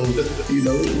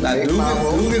 Now,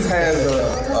 Dugan has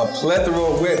a plethora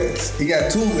of weapons. He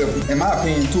got two, in my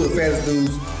opinion, two of the fastest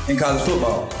dudes in college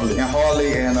football. And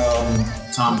Harley and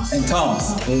Thomas.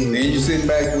 And you're sitting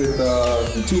back with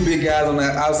the two big guys on the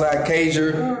outside,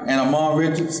 Cager and Amon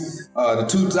Richards. The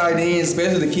two tight ends,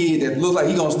 especially the kid that looks like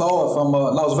he's gonna start from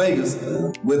Las Vegas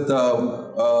with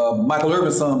Michael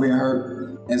Irvin's son being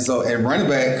hurt. And so at running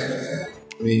back,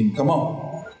 I mean, come on.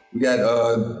 We got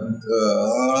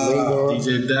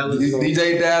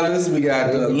DJ Dallas. We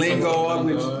got Lingard,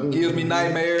 which gives me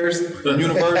nightmares from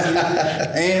University,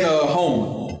 and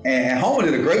Homer. And Homer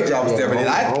did a great job of stepping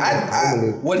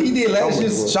in. What he did last year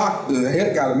shocked the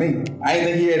heck out of me. I didn't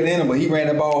think he had it in him, but he ran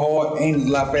the ball hard and he was a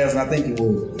lot faster than I think he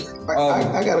was.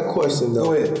 I got a question though.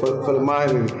 Go ahead. For the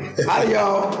Miami. How do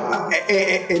y'all,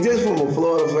 and just from a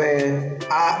Florida fan,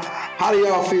 how do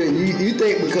y'all feel? You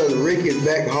think because Rick is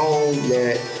back home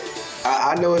that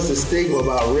I know it's a stigma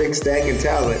about Rick stacking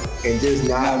talent and just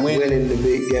not winning the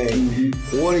big game.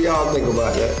 Mm-hmm. What do y'all think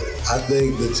about that? I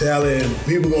think the talent,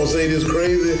 people gonna say this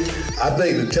crazy, I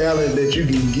think the talent that you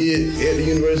can get at the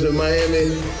University of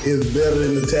Miami is better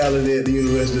than the talent at the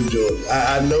University of Georgia.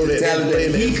 I know that. The talent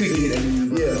that he could get.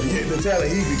 Yeah, the talent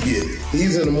he could get.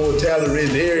 He's in a more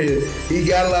talent-rich area. He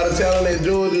got a lot of talent at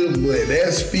Georgia, but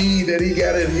that speed that he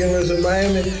got at the University of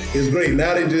Miami is great.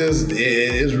 Now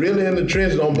it's really in the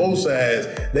trenches on both sides.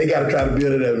 They got to try to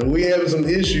build it up. We having some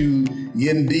issues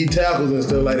getting D tackles and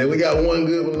stuff like that. We got one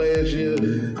good one last year,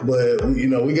 but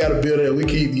we got to build it up. We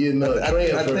keep getting up. I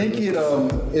think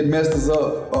it messed us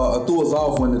up, threw us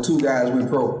off when the two guys went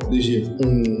pro this year.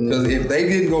 Because if they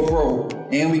didn't go pro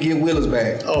and we get Willis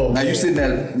back, now you're sitting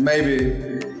at maybe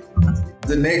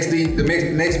the next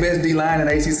best D line in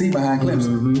ACC behind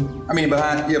Clemson. I mean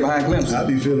behind Clemson. I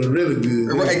be feeling really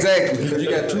good. Right, exactly, because you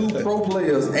got two pro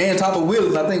players and top of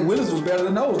Willis. I think Willis was better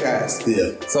than those guys.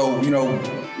 Yeah. So we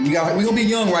gonna be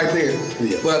young right there.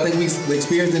 Yeah. But I think we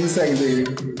experienced in the secondary,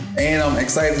 and I'm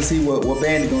excited to see what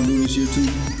Vandy gonna do this year too.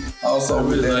 Also, I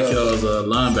really like y'all's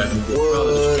linebacker.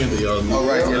 Probably the strength of y'all. All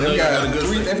right, they got a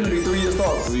good definitely 3-year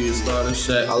starters. 3-year starters.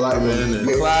 Shaq, I like man,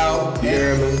 McLeod,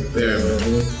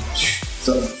 Perriman.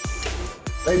 So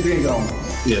they been gone.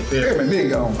 Yeah, Perriman been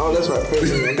gone. Oh, that's right.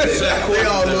 Perriman. They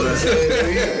all look the same.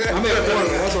 I mean,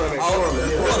 that's what I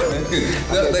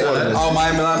mean. All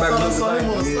Miami linebackers.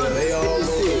 They all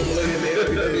look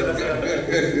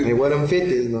Ain't what them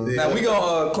 50s, no. Now we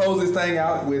gonna close this thing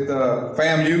out with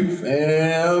FAMU.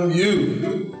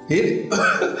 FAMU. Hit it.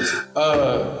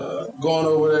 Going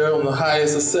over there on the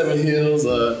highest of 7 hills.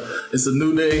 It's a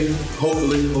new day,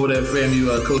 hopefully, over there at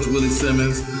FAMU. Coach Willie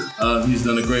Simmons, he's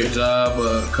done a great job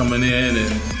coming in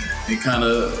and kind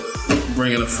of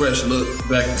bringing a fresh look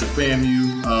back to FAMU.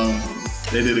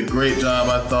 They did a great job,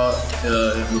 I thought,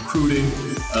 recruiting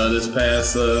this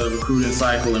past recruiting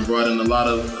cycle and brought in a lot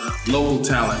of local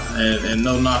talent. And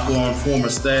no knock on former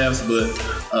staffs, but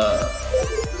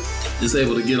just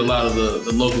able to get a lot of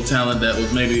the local talent that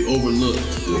was maybe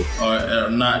overlooked or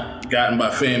not gotten by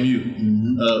FAMU.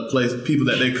 People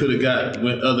that they could have got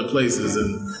went other places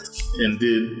and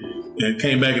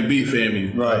came back and beat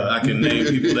FAMU. Right. I can name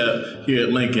people that here at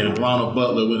Lincoln. Ronald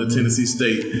Butler went to Tennessee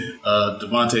State.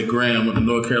 Devontae Graham went to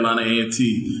North Carolina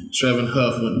A&T. Trevin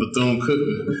Huff went to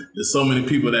Bethune-Cookman. There's so many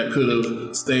people that could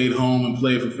have stayed home and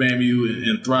played for FAMU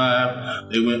and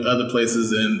thrived. They went other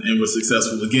places and were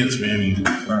successful against FAMU.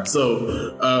 Right.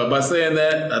 So by saying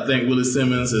that, I think Willie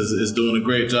Simmons is doing a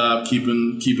great job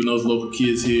keeping those local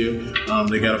kids here.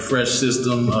 They got a fresh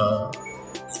system.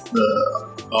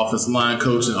 The offensive line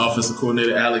coach and offensive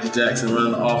coordinator Alex Jackson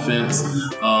running the offense.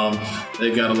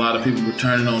 They got a lot of people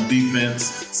returning on defense,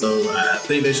 so I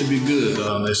think they should be good.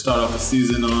 They start off the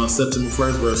season on September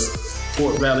 1st versus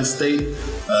Fort Valley State.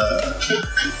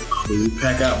 We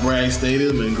pack out Bragg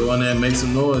Stadium and go in there and make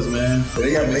some noise, man.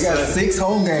 They got 6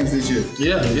 home games this year.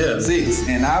 Yeah. 6,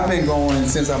 and I've been going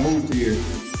since I moved here,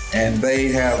 and they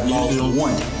have lost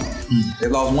 1. They've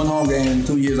lost 1 home game in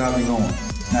 2 years I've been going.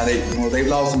 Now they've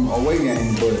lost some away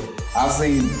games, but I've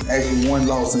seen actually 1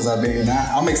 loss since I've been here. And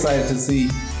I'm excited to see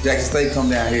Jackson State come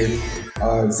down here,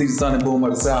 see the Sonic Boom of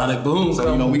the South. Sonic Boom.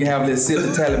 So we can have this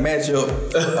Sister Talent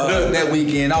matchup that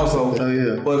weekend also. Oh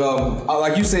yeah. But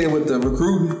like you said with the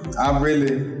recruiting, I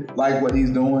really like what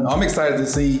he's doing. I'm excited to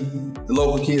see the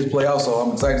local kids play also.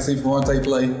 I'm excited to see Ferrante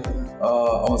play.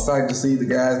 I'm excited to see the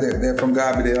guys that from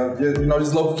Garbadale.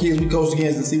 Just local kids we coach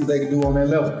against and see what they can do on that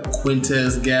level.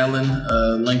 Quintez Gallen,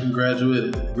 Lincoln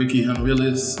graduate. Ricky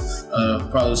Henrilis,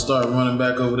 probably the starting running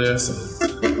back over there. So,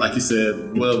 like you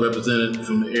said, well represented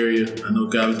from the area. I know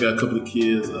Gabby's got a couple of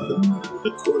kids.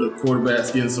 The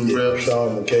quarterback's getting some reps.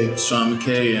 Sean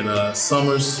McKay and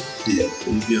Summers. Yeah.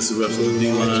 He's getting some reps on the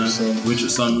D-line.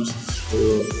 Richard Summers.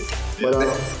 But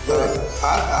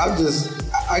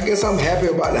I guess I'm happy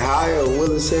about the hire of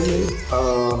Willie Simmons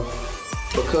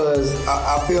because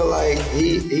I feel like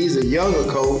he's a younger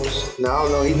coach. Now I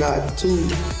don't know, he's not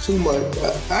too much.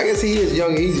 I guess he is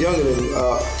younger. He's younger than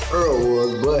Earl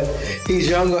was, but he's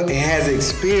younger and has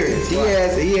experience. He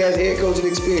has head coaching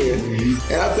experience,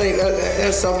 and I think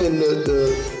that's something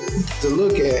to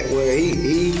look at, where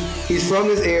he's from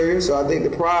this area, so I think the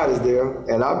pride is there,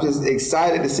 and I'm just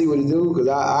excited to see what he do because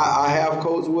I have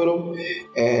coached with him,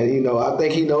 and I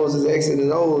think he knows his X's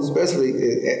and O's, especially,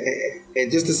 and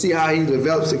just to see how he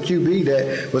develops a QB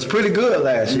that was pretty good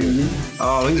last year.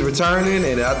 He's returning,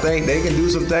 and I think they can do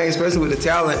some things, especially with the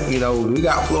talent. We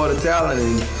got Florida talent,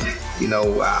 and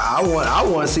I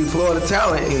want to see Florida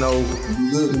talent,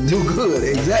 do good.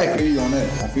 Exactly. I feel you on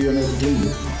that. I feel you on that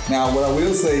completely. Now, what I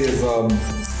will say is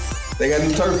they got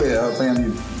new turf at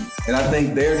FAMU, and I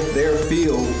think their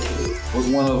field was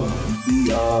one of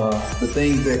the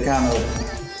things that kind of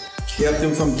kept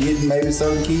them from getting maybe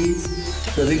certain kids,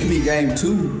 because it could be game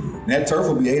 2, and that turf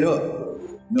will be ate up.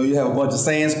 You have a bunch of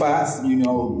sand spots. It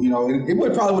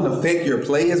probably wouldn't affect your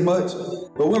play as much,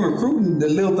 but when recruiting, the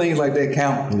little things like that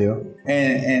count. Yeah.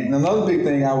 And another big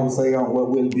thing I would say on what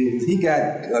Willie did is he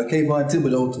got Kayvon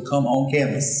Thibodeau to come on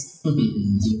campus,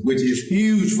 which is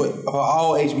huge for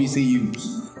all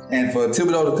HBCUs. And for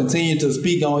Thibodeau to continue to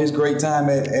speak on his great time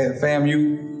at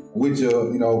FAMU, which,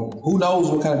 who knows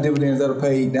what kind of dividends that'll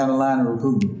pay down the line in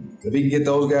recruiting. If he can get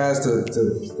those guys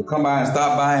to come by and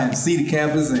stop by and see the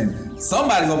campus, and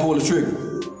somebody's going to pull the trigger.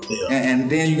 Yeah. And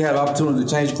then you have the opportunity to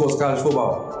change the course of college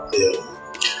football. Yeah.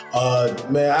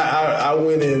 Man, I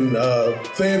went in,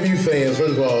 FAMU fans,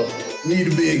 first of all, need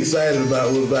to be excited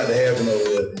about what's about to happen over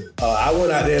there. I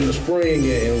went out there in the spring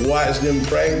and watched them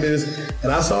practice,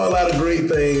 and I saw a lot of great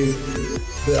things.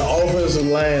 The offensive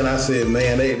line, I said,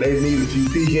 man, they need a few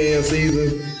pecan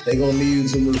seasons. They gonna need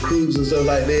some recruits and stuff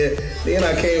like that. Then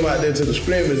I came out there to the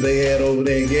scrimmage they had over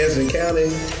there in Gaston County,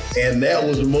 and that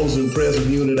was the most impressive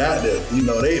unit out there.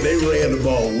 They ran the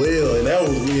ball well, and that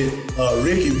was with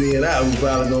Ricky being out, who's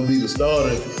probably gonna be the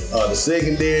starter. The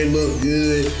secondary looked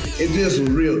good. It just was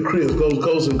real crisp. Coach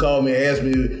Colson called me and asked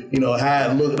me,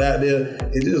 how it looked out there.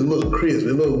 It just looked crisp.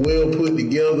 It looked well put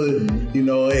together.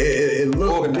 It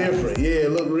looked organized. Different. Yeah,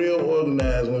 it looked real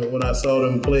organized when I saw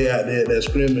them play out there at that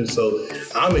scrimmage. So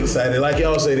I'm excited. Like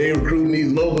y'all say, they recruiting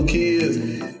these local kids.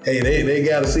 Hey, they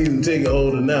got a season ticket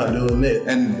holder now doing that.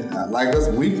 And like us,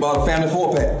 we bought a family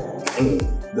 4-pack.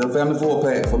 The family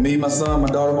 4-pack for me, my son, my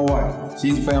daughter, my wife.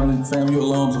 She's a family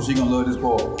alum, so she's gonna love this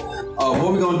part.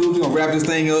 What we're gonna do is we're gonna wrap this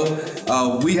thing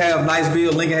up. We have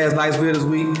Niceville. Lincoln has Niceville this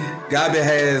week. Gabby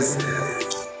has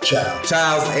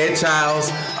Childs at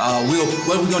Childs.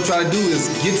 What we're gonna try to do is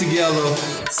get together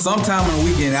sometime on the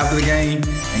weekend after the game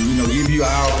and give you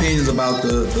our opinions about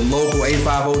the local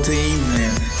 850 teams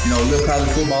and little college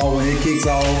football when it kicks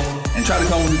off, and try to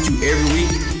come with you every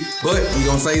week. But we're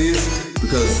gonna say this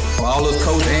because for all us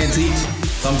coach and teach,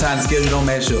 sometimes the schedule don't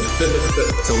match up.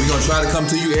 So we're gonna try to come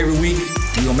to you every week.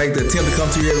 We're gonna make the attempt to come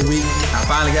to you every week. I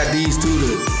finally got these two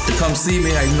to come see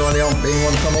me. They didn't want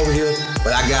to come over here,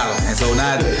 but I got them. And so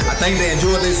now I think they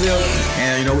enjoyed themselves.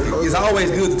 And it's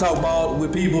always good to talk ball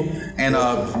with people. And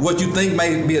what you think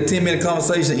may be a 10-minute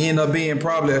conversation end up being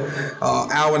probably an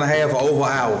hour and a half or over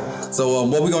an hour. So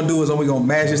what we're gonna do is we're gonna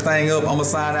mash this thing up. I'm gonna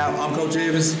sign out. I'm Coach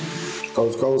Evans.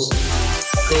 Coach Colson.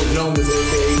 Coach Nomas,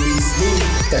 aka B Smooth.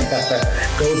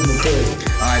 Coach McCray.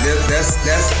 All right, that's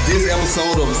this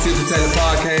episode of the Silver Taylor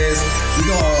Podcast.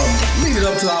 We're gonna leave it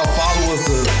up to our followers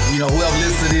to whoever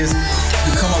listens to this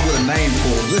to come up with a name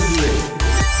for it. Let's do that.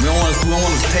 We don't want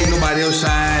to take nobody else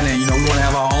shine, and we want to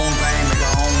have our own thing, make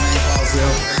our own name for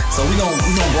ourselves. So we gonna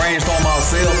brainstorm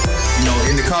ourselves.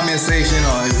 In the comment section,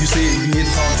 or if you hit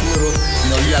us on Twitter,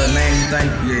 you got a name you think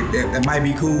that might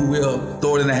be cool, we'll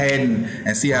throw it in the hat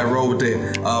and see how I roll with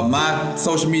that. My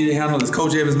social media handle is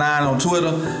Coach Evans9 on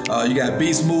Twitter. You got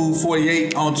B Smooth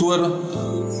 48 on Twitter.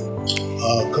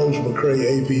 Coach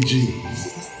McCray APG.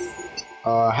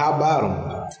 How about him?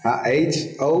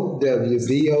 HOWBOUTUM.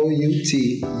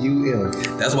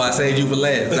 That's why I saved you for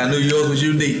last, because I knew yours was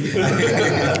unique. All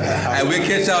right, we'll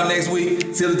catch y'all next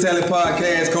week. Silver Taylor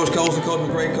Podcast. Coach Colson, Coach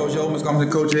McCray, Coach Yomas,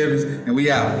 Coach Evans, and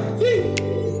we out.